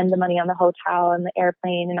 spend the money on the hotel and the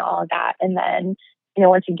airplane and all of that. And then,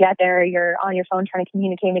 once you get there, you're on your phone trying to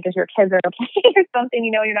communicate because your kids are okay or something,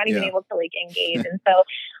 you're not even able to like engage. And so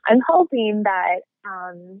I'm hoping that,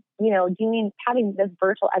 having this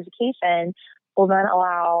virtual education will then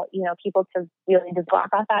allow, people to really just block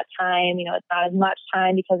off that time. It's not as much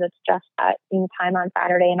time because it's just that time on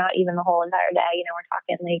Saturday, not even the whole entire day. We're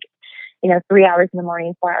talking like, 3 hours in the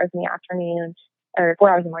morning, 4 hours in the afternoon, or 4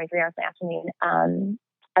 hours in the morning, 3 hours in the afternoon,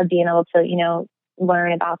 of being able to,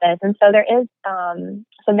 learn about this. And so there is some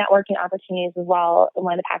networking opportunities as well.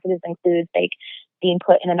 One of the packages includes like being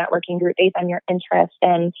put in a networking group based on your interest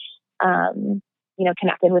and,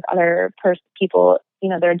 connected with other people,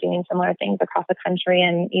 that are doing similar things across the country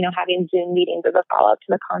and, having Zoom meetings as a follow-up to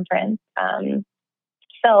the conference.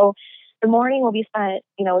 So the morning will be spent,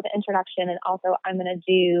 with the introduction, and also I'm going to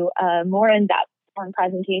do a more in-depth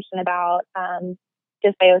presentation about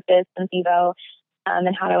dysbiosis and SIBO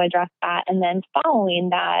and how to address that. And then following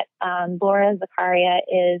that, Laura Zakaria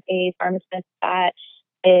is a pharmacist that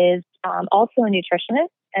is also a nutritionist.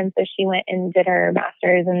 And so she went and did her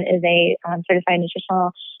master's and is a certified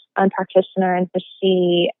nutritional practitioner. And so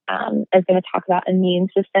she is going to talk about immune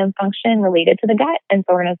system function related to the gut. And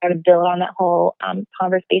so we're going to sort of build on that whole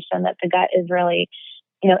conversation that the gut is really,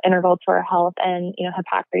 integral to our health. And,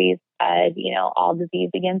 Hippocrates said, all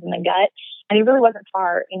disease begins in the gut. And he really wasn't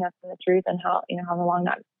far, from the truth and how long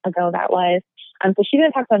ago that was. So she's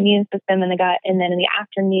going to talk about immune system in the gut. And then in the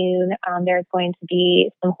afternoon, there's going to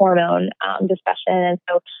be some hormone discussion. And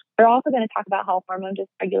so they're also going to talk about how hormone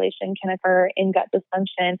dysregulation can occur in gut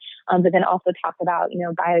dysfunction, but then also talk about,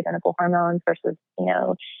 bioidentical hormones versus,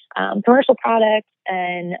 commercial products,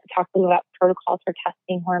 and talk a little about protocols for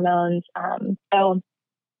testing hormones. So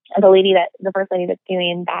the first lady that's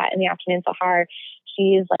doing that in the afternoon, Sahar,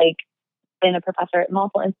 she's like been a professor at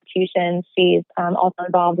multiple institutions. She's also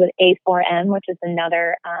involved with A4M, which is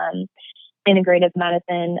another integrative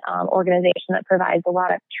medicine organization that provides a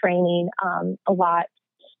lot of training,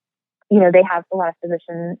 they have a lot of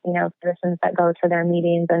physicians that go to their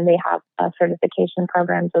meetings, and they have certification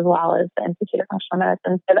programs as well as the Institute of Functional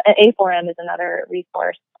Medicine. So A4M is another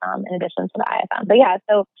resource in addition to the IFM. But yeah,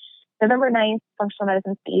 so November 9th,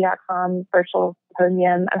 functionalmedicinece.com virtual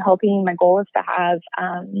symposium. I'm hoping, my goal is to have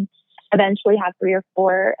eventually have 3 or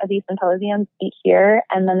 4 of these symposiums each year.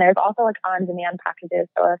 And then there's also like on-demand packages.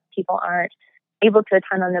 So if people aren't able to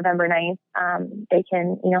attend on November 9th, they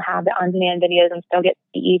can, have the on-demand videos and still get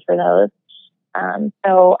CE for those.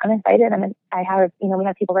 So I'm excited. I have, we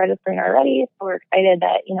have people registering already. So we're excited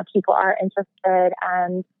that, people are interested,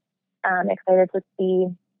 and excited to see,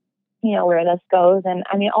 where this goes. And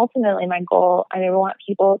ultimately my goal, we want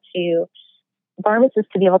people to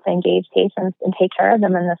pharmacists to be able to engage patients and take care of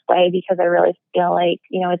them in this way, because I really feel like,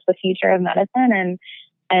 it's the future of medicine.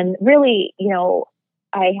 And really,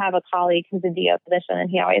 I have a colleague who's a DO physician, and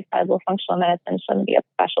he always says, well, functional medicine shouldn't be a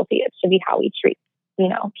specialty. It should be how we treat,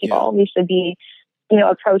 Yeah. people. We should be,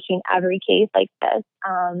 approaching every case like this.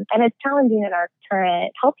 And it's challenging in our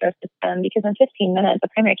current healthcare system, because in 15 minutes, a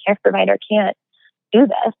primary care provider can't do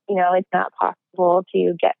this. It's not possible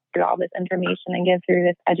to get through all this information and get through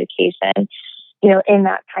this education, in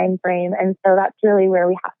that time frame. And so that's really where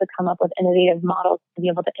we have to come up with innovative models to be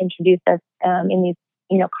able to introduce this in these,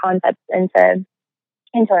 concepts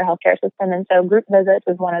into our healthcare system. And so group visits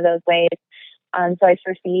is one of those ways. So I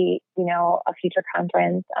foresee, a future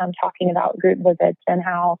conference talking about group visits and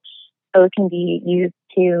how those can be used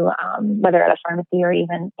to, whether at a pharmacy or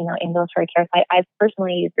even, ambulatory care site. I've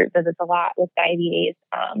personally used group visits a lot with diabetes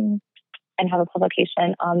and have a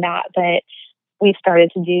publication on that. But we've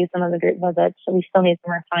started to do some of the group visits. So we still need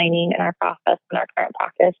some refining in our process and our current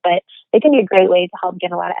practice, but it can be a great way to help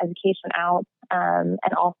get a lot of education out, and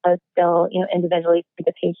also still, individually see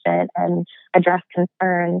the patient and address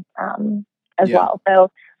concerns as Yeah. well. So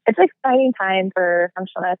it's an exciting time for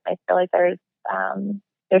functional medicine. I feel like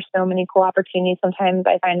there's so many cool opportunities. Sometimes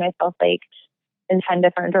I find myself like in 10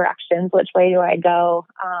 different directions. Which way do I go?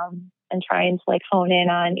 And trying to like hone in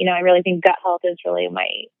on, I really think gut health is really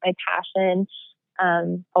my passion.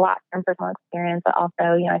 A lot from personal experience, but also,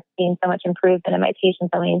 I've seen so much improvement in my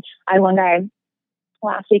patients. I mean, I had one guy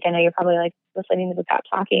last week. I know you're probably like listening to without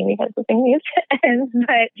talking because the thing needs to end.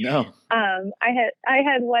 But No. I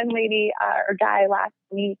had one lady or guy last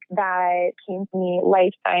week that came to me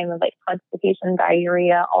lifetime of like constipation,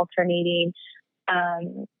 diarrhea, alternating.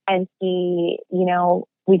 And he,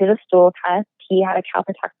 we did a stool test. He had a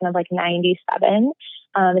calprotectin of like 97.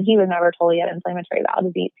 And he was never told he had inflammatory bowel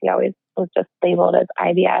disease. He always was just labeled as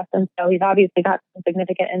IBS. And so he's obviously got some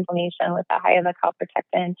significant inflammation with the high of the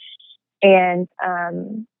calprotectin. And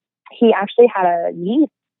he actually had a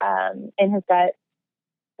yeast in his gut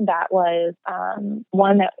that was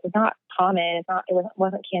one that was not common. It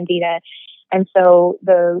wasn't candida. And so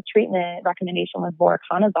the treatment recommendation was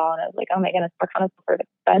voriconazole. And I was like, oh my goodness, voriconazole is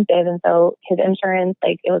expensive. And so his insurance,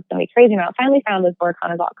 like, it was going to be crazy amount. Finally found this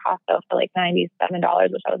voriconazole at Costco for like $97,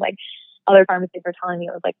 which I was like, other pharmacies were telling me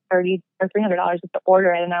it was like $30 or $300 just to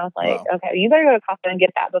order it. And I was like, Wow. okay, you better go to Costco and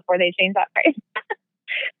get that before they change that price.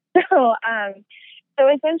 So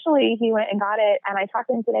essentially he went and got it, and I talked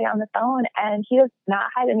to him today on the phone, and he has not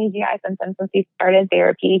had any GI symptoms since he started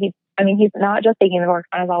therapy. He's not just taking the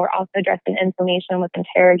voriconazole. We're also addressing inflammation with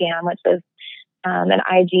Interrogam, which is an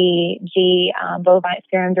IgG bovine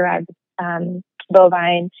serum-derived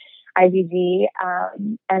bovine IgG,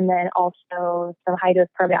 and then also some high-dose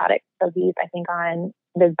probiotics. So these, I think, on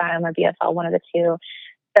Visbiome or BSL, one of the two.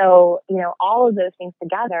 So, all of those things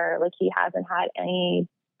together, like, he hasn't had any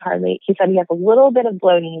he said he has a little bit of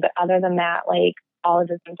bloating, but other than that, like, all of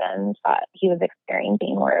the symptoms that he was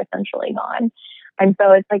experiencing were essentially gone. And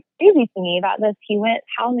so it's like crazy to me that he went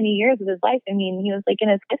how many years of his life? I mean, he was like in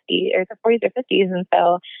his 50s or 40s or 50s. And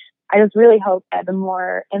so I just really hope that the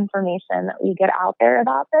more information that we get out there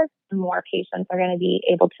about this, the more patients are going to be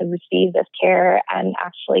able to receive this care and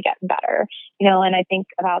actually get better. And I think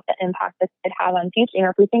about the impact this could have on future.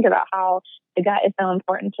 If we think about how the gut is so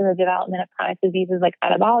important to the development of chronic diseases like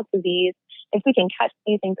metabolic disease, if we can catch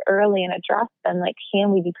these things early and address them, like,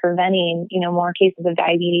 can we be preventing, more cases of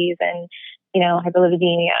diabetes and,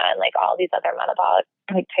 hyperlipidemia and like all these other metabolic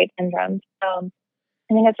like type syndromes. So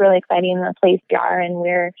I think it's really exciting the place we are and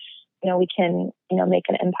where, we can, make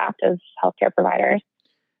an impact as healthcare providers.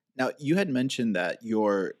 Now, you had mentioned that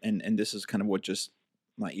and this is kind of what just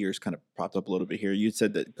my ears kind of propped up a little bit here. You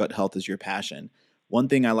said that gut health is your passion. One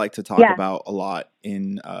thing I like to talk Yeah. about a lot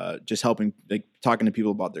in just helping, like, talking to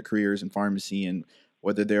people about their careers in pharmacy and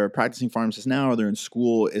whether they're practicing pharmacists now or they're in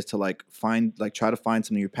school, is to try to find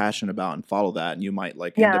something you're passionate about and follow that. And you might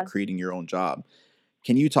end Yeah. up creating your own job.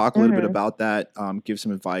 Can you talk a little bit Mm-hmm. about that? Give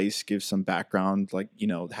some advice, give some background, like,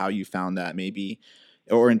 how you found that maybe,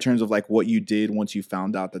 or in terms of like what you did once you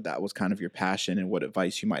found out that was kind of your passion, and what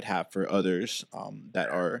advice you might have for others that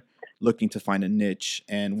are looking to find a niche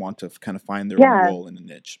and want to kind of find their own Yeah. role in the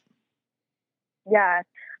niche. Yeah.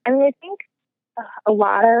 I mean, I think a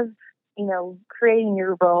lot of, creating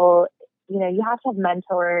your role, you have to have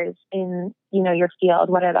mentors in, your field,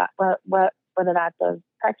 whether that's a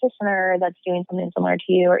practitioner that's doing something similar to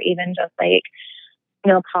you, or even just like,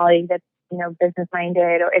 a colleague that's, business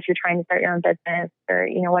minded, or if you're trying to start your own business, or,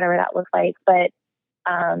 whatever that looks like. But,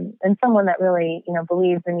 and someone that really,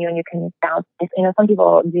 believes in you and you can bounce. Some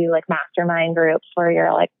people do like mastermind groups where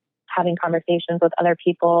you're like having conversations with other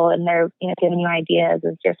people, and they're, giving you ideas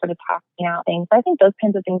as you're sort of talking out things. So I think those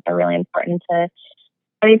kinds of things are really important to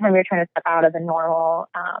anytime you're trying to step out of a normal,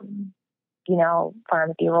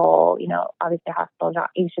 pharmacy role. Obviously hospital job,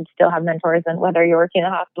 you should still have mentors, and whether you're working in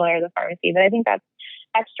the hospital or the pharmacy. But I think that's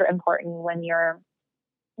extra important when you're,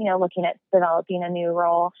 looking at developing a new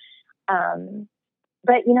role.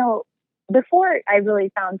 But before I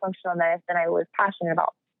really found functional medicine, I was passionate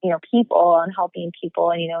about, people and helping people.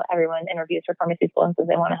 And, everyone interviews for pharmacy school and says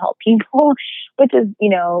they want to help people, which is,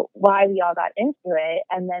 why we all got into it.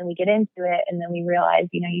 And then we get into it and then we realize,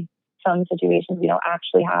 some situations we don't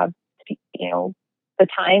actually have, the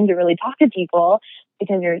time to really talk to people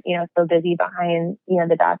because you're, so busy behind,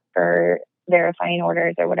 the desk or verifying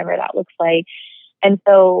orders or whatever that looks like. And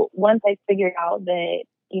so once I figured out that,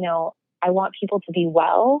 I want people to be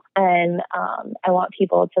well, and I want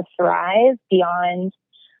people to thrive beyond,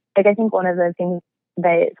 I think one of the things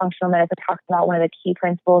that functional medicine talks about, one of the key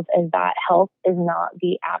principles, is that health is not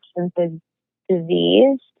the absence of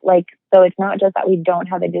disease. So it's not just that we don't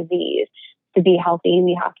have a disease. To be healthy,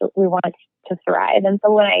 we want to thrive. And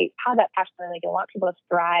so when I had that passion, I want people to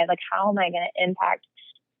thrive, how am I going to impact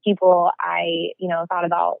people? I, thought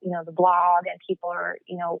about, the blog, and people are,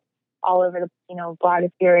 all over the,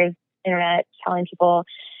 blogosphere, internet, telling people,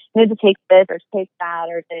 to take this or to take that,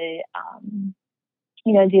 or to,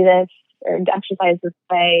 do this or exercise this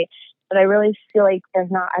way. But I really feel like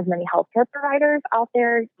there's not as many healthcare providers out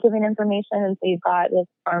there giving information. And so you've got this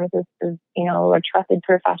pharmacist is, a trusted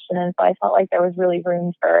profession. And so I felt like there was really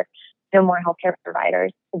room for, more healthcare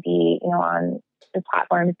providers to be, on the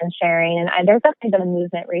platforms and sharing. And there's definitely been a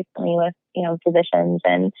movement recently with, physicians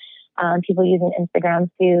and people using Instagram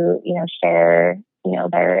to, share,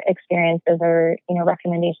 their experiences or,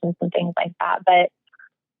 recommendations and things like that. But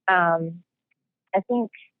I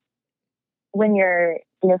think when you're,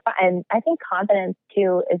 and I think confidence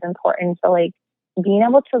too is important. So being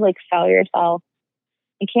able to sell yourself,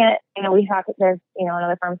 you can't, we talked, there's,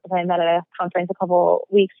 another pharmacist I met at a conference a couple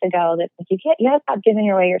weeks ago that you have to stop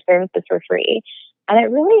giving away your services for free. And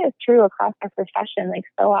it really is true across our profession.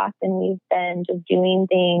 So often we've been just doing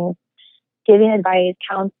things, giving advice,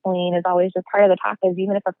 counseling is always just part of the package,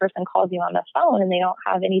 even if a person calls you on the phone and they don't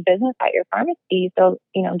have any business at your pharmacy. So,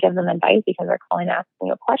 give them advice because they're calling and asking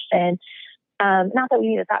you a question. Not that we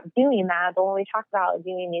need to stop doing that, but when we talk about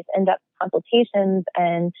doing these in-depth consultations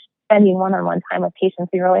and spending one-on-one time with patients,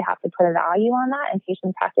 we really have to put a value on that, and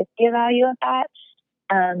patients have to see a value of that.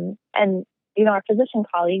 And, our physician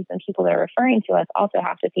colleagues and people that are referring to us also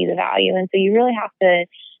have to see the value. And so you really have to,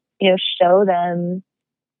 show them,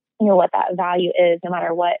 what that value is, no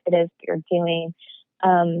matter what it is you're doing.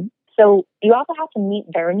 So you also have to meet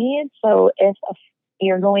their needs. So if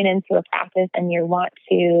you're going into a practice and you want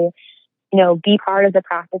to, be part of the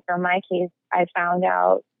practice, or in my case, I found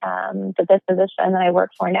out that this physician that I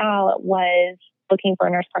work for now was looking for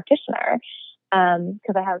a nurse practitioner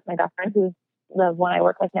because I have my best friend who's the one I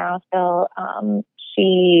work with now still.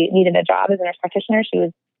 She needed a job as a nurse practitioner. She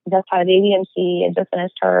was just had a baby and she had just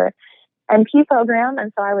finished her NP program.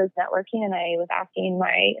 And so I was networking and I was asking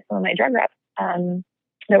some of my drug reps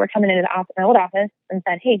that were coming into my old office and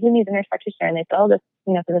said, hey, who needs a nurse practitioner? And they said, oh, this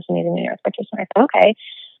physician needs a new nurse practitioner. I said, okay.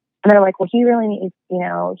 And they're like, well, he really needs,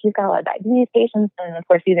 he's got a lot of diabetes patients. And of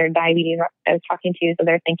course, these are diabetes I was talking to. So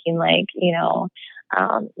they're thinking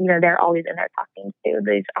they're always in there talking to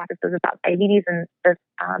these offices about diabetes. And this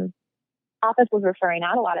office was referring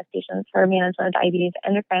out a lot of patients for management of diabetes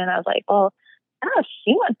and endocrine. And I was like, well, I don't know if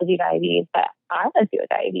she wants to do diabetes, but I want to do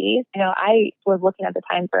diabetes. I was looking at the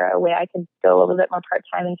time for a way I could go a little bit more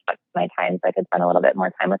part-time and flex my time so I could spend a little bit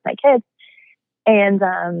more time with my kids. And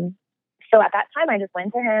so at that time, I just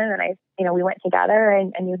went to him and we went together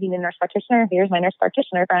and I knew he needed a nurse practitioner. Here's my nurse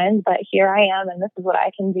practitioner friend, but here I am and this is what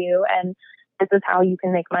I can do. And this is how you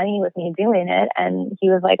can make money with me doing it. And he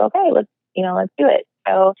was like, okay, let's do it.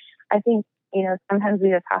 So I think, sometimes we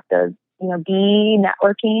just have to, be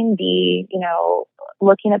networking, be,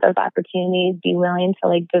 looking at those opportunities, be willing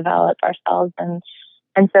to develop ourselves.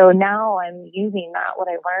 And so now I'm using that, what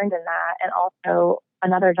I learned in that. And also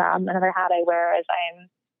another hat I wear is I'm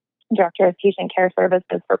Director of Patient Care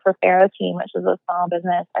Services for Profero Team, which is a small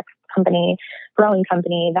business growing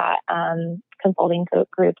company that consulting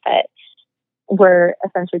group that we're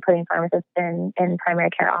essentially putting pharmacists in primary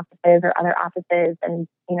care offices or other offices and,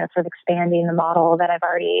 sort of expanding the model that I've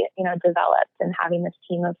already, developed and having this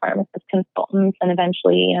team of pharmacist consultants. And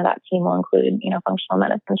eventually, that team will include, functional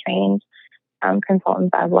medicine trained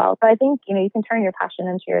consultants as well. So I think, you can turn your passion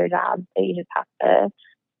into your job. So you just have to,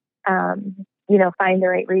 find the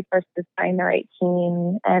right resources, find the right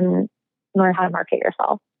team, and learn how to market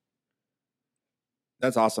yourself.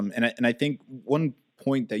 That's awesome. And I think one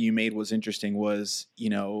point that you made was interesting was,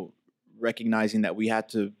 recognizing that we had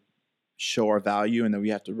to show our value and that we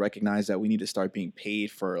have to recognize that we need to start being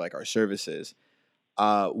paid for like our services.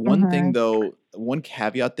 One thing Hmm. though, one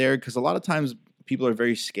caveat there, because a lot of times people are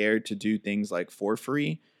very scared to do things like for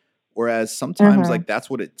free. Whereas sometimes Hmm. like that's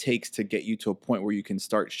what it takes to get you to a point where you can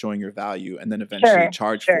start showing your value and then eventually Sure,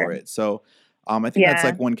 charge for sure. it. So I think that's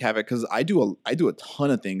Yeah, like one caveat because I do a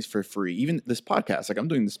ton of things for free. Even this podcast, like I'm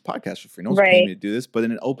doing this podcast for free. No one's paying right, me to do this, but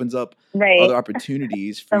then it opens up right. other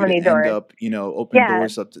opportunities for So you to many end doors. up, open Yeah,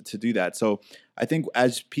 doors up to do that. So I think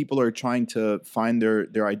as people are trying to find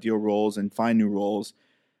their ideal roles and find new roles,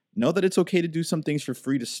 know that it's okay to do some things for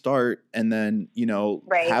free to start and then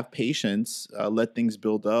right. have patience, let things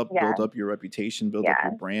build Yeah, up your reputation, build up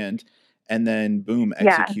your yeah, brand, and then boom,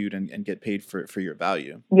 yeah. execute and get paid for your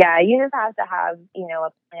value. Yeah, you just have to have, a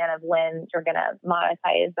plan of when you're going to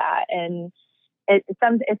monetize that. And it's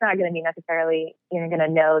not going to be necessarily, you're going to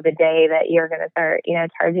know the day that you're going to start,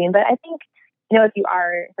 charging. But I think, if you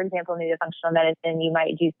are, for example, new to functional medicine, you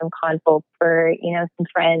might do some consults for, some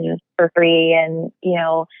friends for free. And,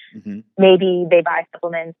 Hmm. maybe they buy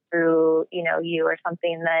supplements through, you or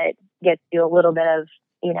something that gets you a little bit of,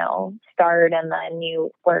 start, and then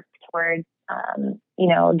you work towards, them.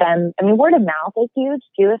 I mean, word of mouth is huge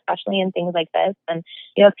too, especially in things like this. And,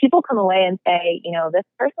 if people come away and say, this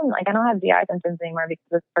person, like, I don't have GI symptoms anymore because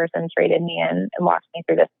this person treated me and walked me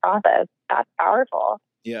through this process, that's powerful.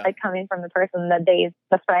 Yeah. Like coming from the person that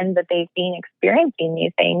the friend that they've been experiencing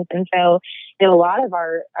these things. And so, a lot of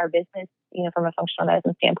our business, from a functional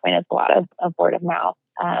medicine standpoint, is a lot of word of mouth,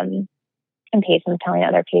 and patients telling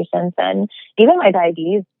other patients. And even my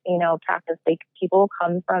diabetes, practice, like people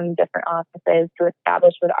come from different offices to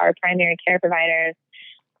establish with our primary care providers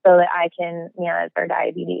so that I can manage their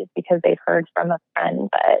diabetes because they've heard from a friend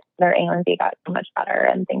that their A1C got so much better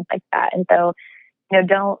and things like that. And so,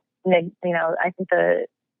 don't, I think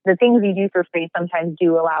the things you do for free sometimes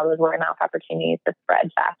do allow those word of mouth opportunities to spread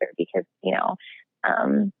faster because,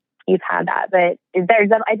 um, you've had that. But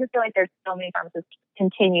I just feel like there's so many pharmacists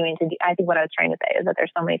continuing to do, I think what I was trying to say is that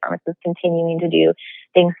there's so many pharmacists continuing to do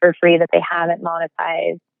things for free that they haven't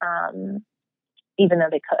monetized, even though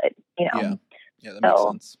they could, Yeah. Yeah, that makes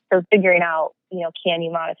So, sense. so figuring out, can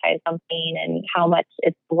you monetize something and how much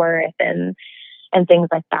it's worth and things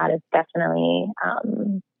like that is definitely,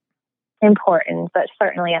 important. But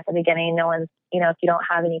certainly at the beginning, no one's, if you don't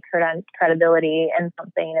have any credibility in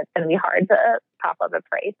something, it's going to be hard to pop up a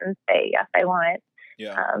price and say, yes, I want,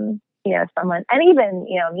 Yeah. someone, and even,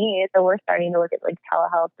 me. So we're starting to look at like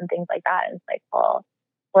telehealth and things like that. And it's like, well,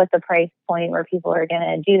 what's the price point where people are going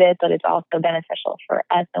to do this, but it's also beneficial for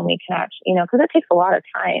us and we can actually, because it takes a lot of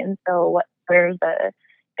time. So where's the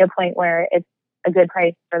point where it's a good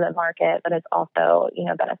price for the market, but it's also,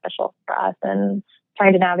 beneficial for us, and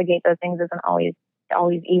trying to navigate those things isn't always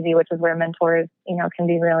easy, which is where mentors, can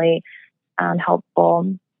be really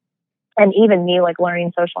helpful. And even me, like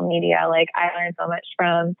learning social media, like I learned so much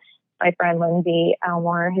from my friend Lindsay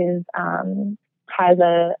Elmore, who's has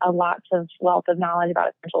a lots of wealth of knowledge about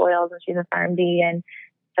essential oils, and she's a PharmD. And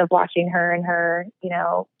of watching her and her,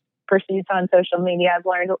 pursuits on social media, I've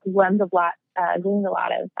gleaned a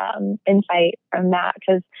lot of insight from that,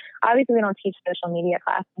 because obviously we don't teach social media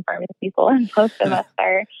class in pharmacy people, and most of us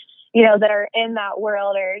are, that are in that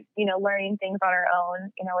world or, learning things on our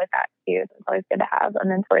own, with that too. So it's always good to have a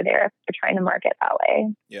mentor there if you're trying to market that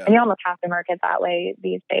way. Yeah. And you almost have to market that way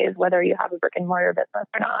these days, whether you have a brick and mortar business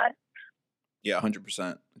or not. Yeah, 100%.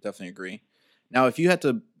 I definitely agree. Now, if you had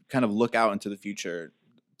to kind of look out into the future,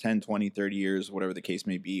 10, 20, 30 years, whatever the case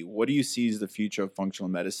may be, what do you see as the future of functional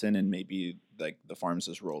medicine and maybe like the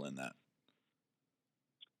pharmacist's role in that?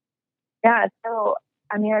 Yeah. So,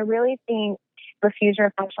 I mean, I really think the future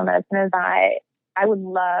of functional medicine is that I would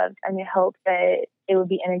love, hope that it would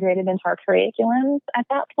be integrated into our curriculums at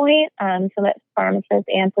that point, so that pharmacists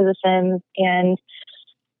and physicians and,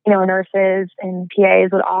 nurses and PAs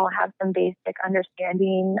would all have some basic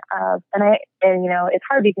understanding of, it's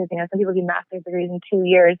hard because, some people do master's degrees in 2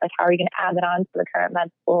 years. Like, how are you going to add that on to the current med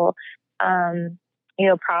school,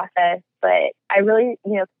 process? But I really,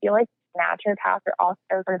 feel like naturopaths are also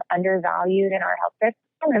sort of undervalued in our healthcare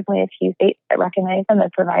system. There's only a few states that recognize them as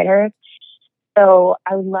providers. So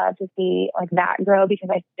I would love to see like that grow, because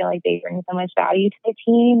I feel like they bring so much value to the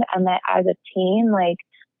team, and that as a team, like,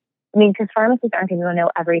 because pharmacists aren't going to know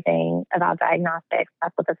everything about diagnostics.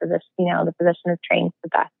 That's what the physician is trained to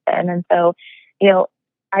best in. And so,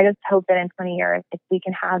 I just hope that in 20 years, if we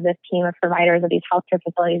can have this team of providers of these healthcare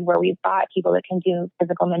facilities where we've got people that can do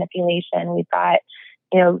physical manipulation, we've got,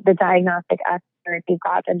 the diagnostic If you've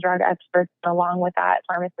got the drug experts, and along with that,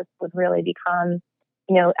 pharmacists would really become,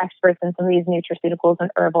 experts in some of these nutraceuticals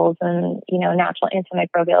and herbals and, natural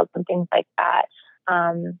antimicrobials and things like that.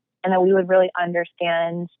 And that we would really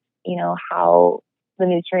understand, how the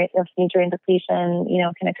nutrient depletion,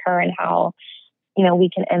 can occur and how, we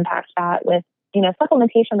can impact that with,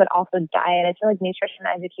 supplementation, but also diet. I feel like nutrition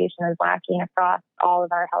education is lacking across all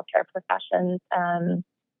of our healthcare professions. And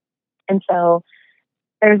so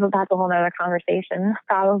that's a whole nother conversation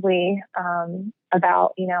probably,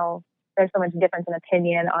 about, there's so much difference in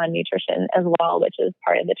opinion on nutrition as well, which is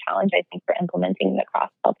part of the challenge, I think, for implementing the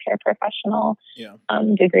cross healthcare professional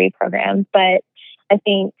degree program. But I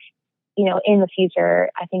think, in the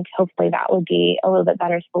future, I think hopefully that will be a little bit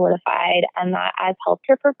better solidified, and that as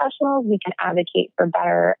healthcare professionals, we can advocate for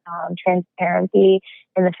better transparency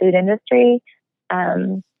in the food industry,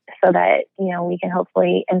 so that, we can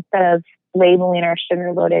hopefully, instead of labeling our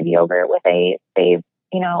sugar-loaded yogurt with a save,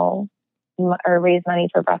 or raise money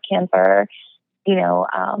for breast cancer,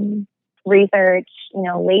 research,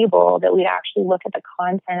 label, that we'd actually look at the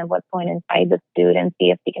content of what's going inside the food and see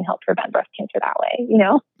if we can help prevent breast cancer that way,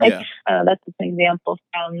 that's just an example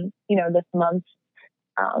from, this month.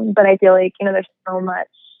 But I feel like, there's so much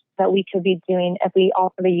that we could be doing if we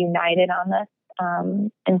all sort of united on this,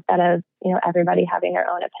 instead of, everybody having their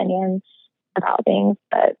own opinions about things.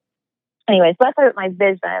 But anyways, that's my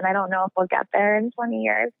vision. I don't know if we'll get there in 20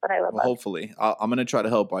 years, but I would love hopefully. I'm going to try to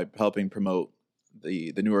help by helping promote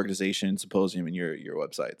the new organization symposium and your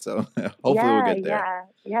website. So hopefully we'll get there.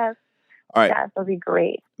 Yeah. Yes. All right. Yes, that'll be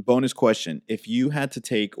great. Bonus question. If you had to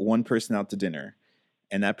take one person out to dinner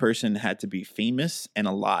and that person had to be famous and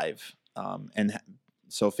alive,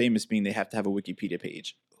 so famous being they have to have a Wikipedia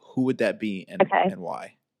page, who would that be and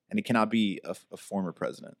why? And it cannot be a former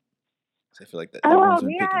president. So I feel like that. Oh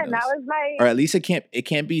man, that was my. Or at least it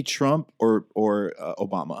can't be Trump or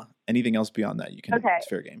Obama. Anything else beyond that, you can. Okay. It's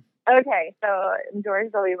fair game. Okay, so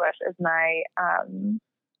George W. Bush is my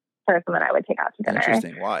person that I would take out to dinner.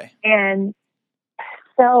 Interesting. Why? And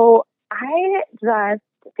so I just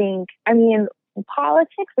think,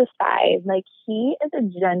 politics aside, he is a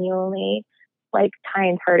genuinely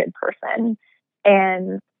kind-hearted person,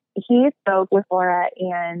 and he spoke with Laura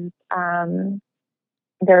and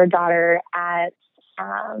their daughter at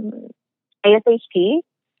ASHP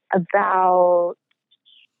about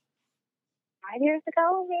 5 years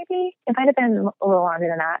ago, maybe. It might have been a little longer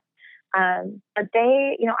than that. But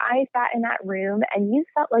they, I sat in that room and you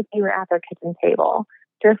felt like you were at their kitchen table,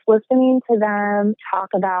 just listening to them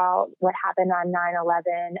talk about what happened on 9/11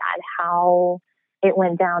 and how it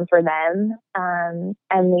went down for them, and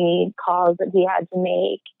the calls that he had to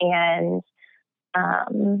make, and,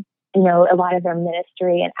 a lot of their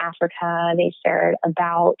ministry in Africa. They shared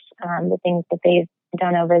about the things that they've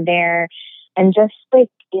done over there, and just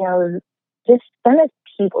just them as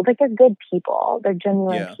people. They're good people. They're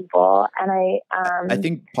genuine people. And I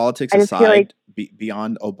think politics aside,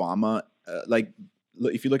 beyond Obama,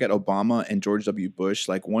 if you look at Obama and George W. Bush,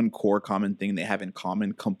 one core common thing they have in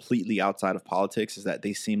common completely outside of politics is that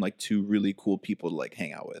they seem like two really cool people to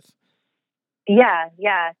hang out with. Yeah.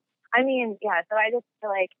 So I just feel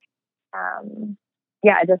like,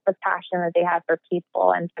 just the passion that they have for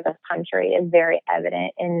people and for this country is very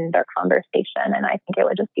evident in their conversation. And I think it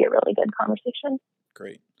would just be a really good conversation.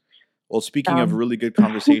 Great. Well, speaking of really good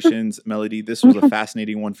conversations, Melody, this was a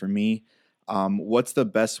fascinating one for me. What's the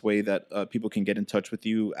best way that people can get in touch with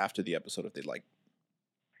you after the episode if they'd like?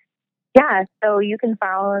 Yeah, so you can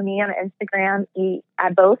follow me on Instagram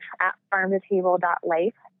at both at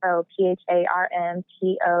farmtotable.life. So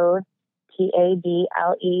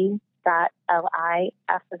PHARMTOTABLE.LIF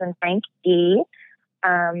as in Frank E.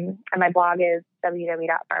 And my blog is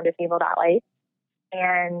www.farmtotable.life.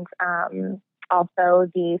 And also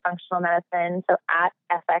the functional medicine, so at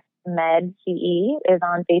FXMedCE is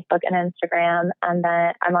on Facebook and Instagram. And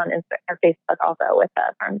then I'm on Facebook also with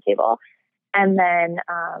the Farm to Table. And then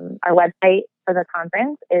our website for the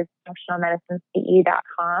conference is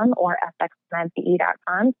functionalmedicinece.com or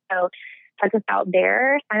fxmedce.com. So check us out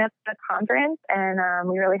there, sign up for the conference, and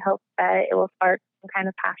we really hope that it will spark some kind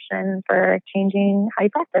of passion for changing how you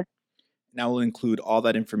practice. Now we'll include all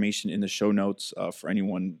that information in the show notes for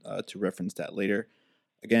anyone to reference that later.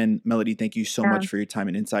 Again, Melody, thank you so much for your time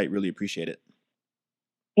and insight. Really appreciate it.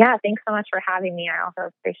 Yeah, thanks so much for having me. I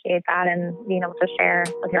also appreciate that and being able to share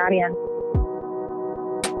with your audience.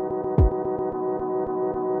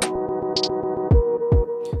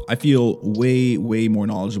 I feel way, way more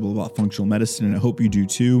knowledgeable about functional medicine, and I hope you do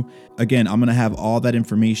too. Again, I'm going to have all that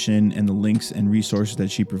information and the links and resources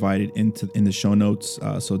that she provided in the show notes.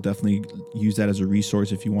 So definitely use that as a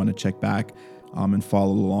resource if you want to check back and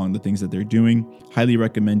follow along the things that they're doing. Highly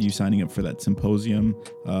recommend you signing up for that symposium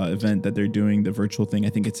event that they're doing, the virtual thing. I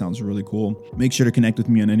think it sounds really cool. Make sure to connect with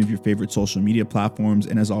me on any of your favorite social media platforms.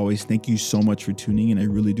 And as always, thank you so much for tuning in. I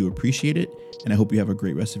really do appreciate it. And I hope you have a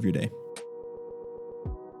great rest of your day.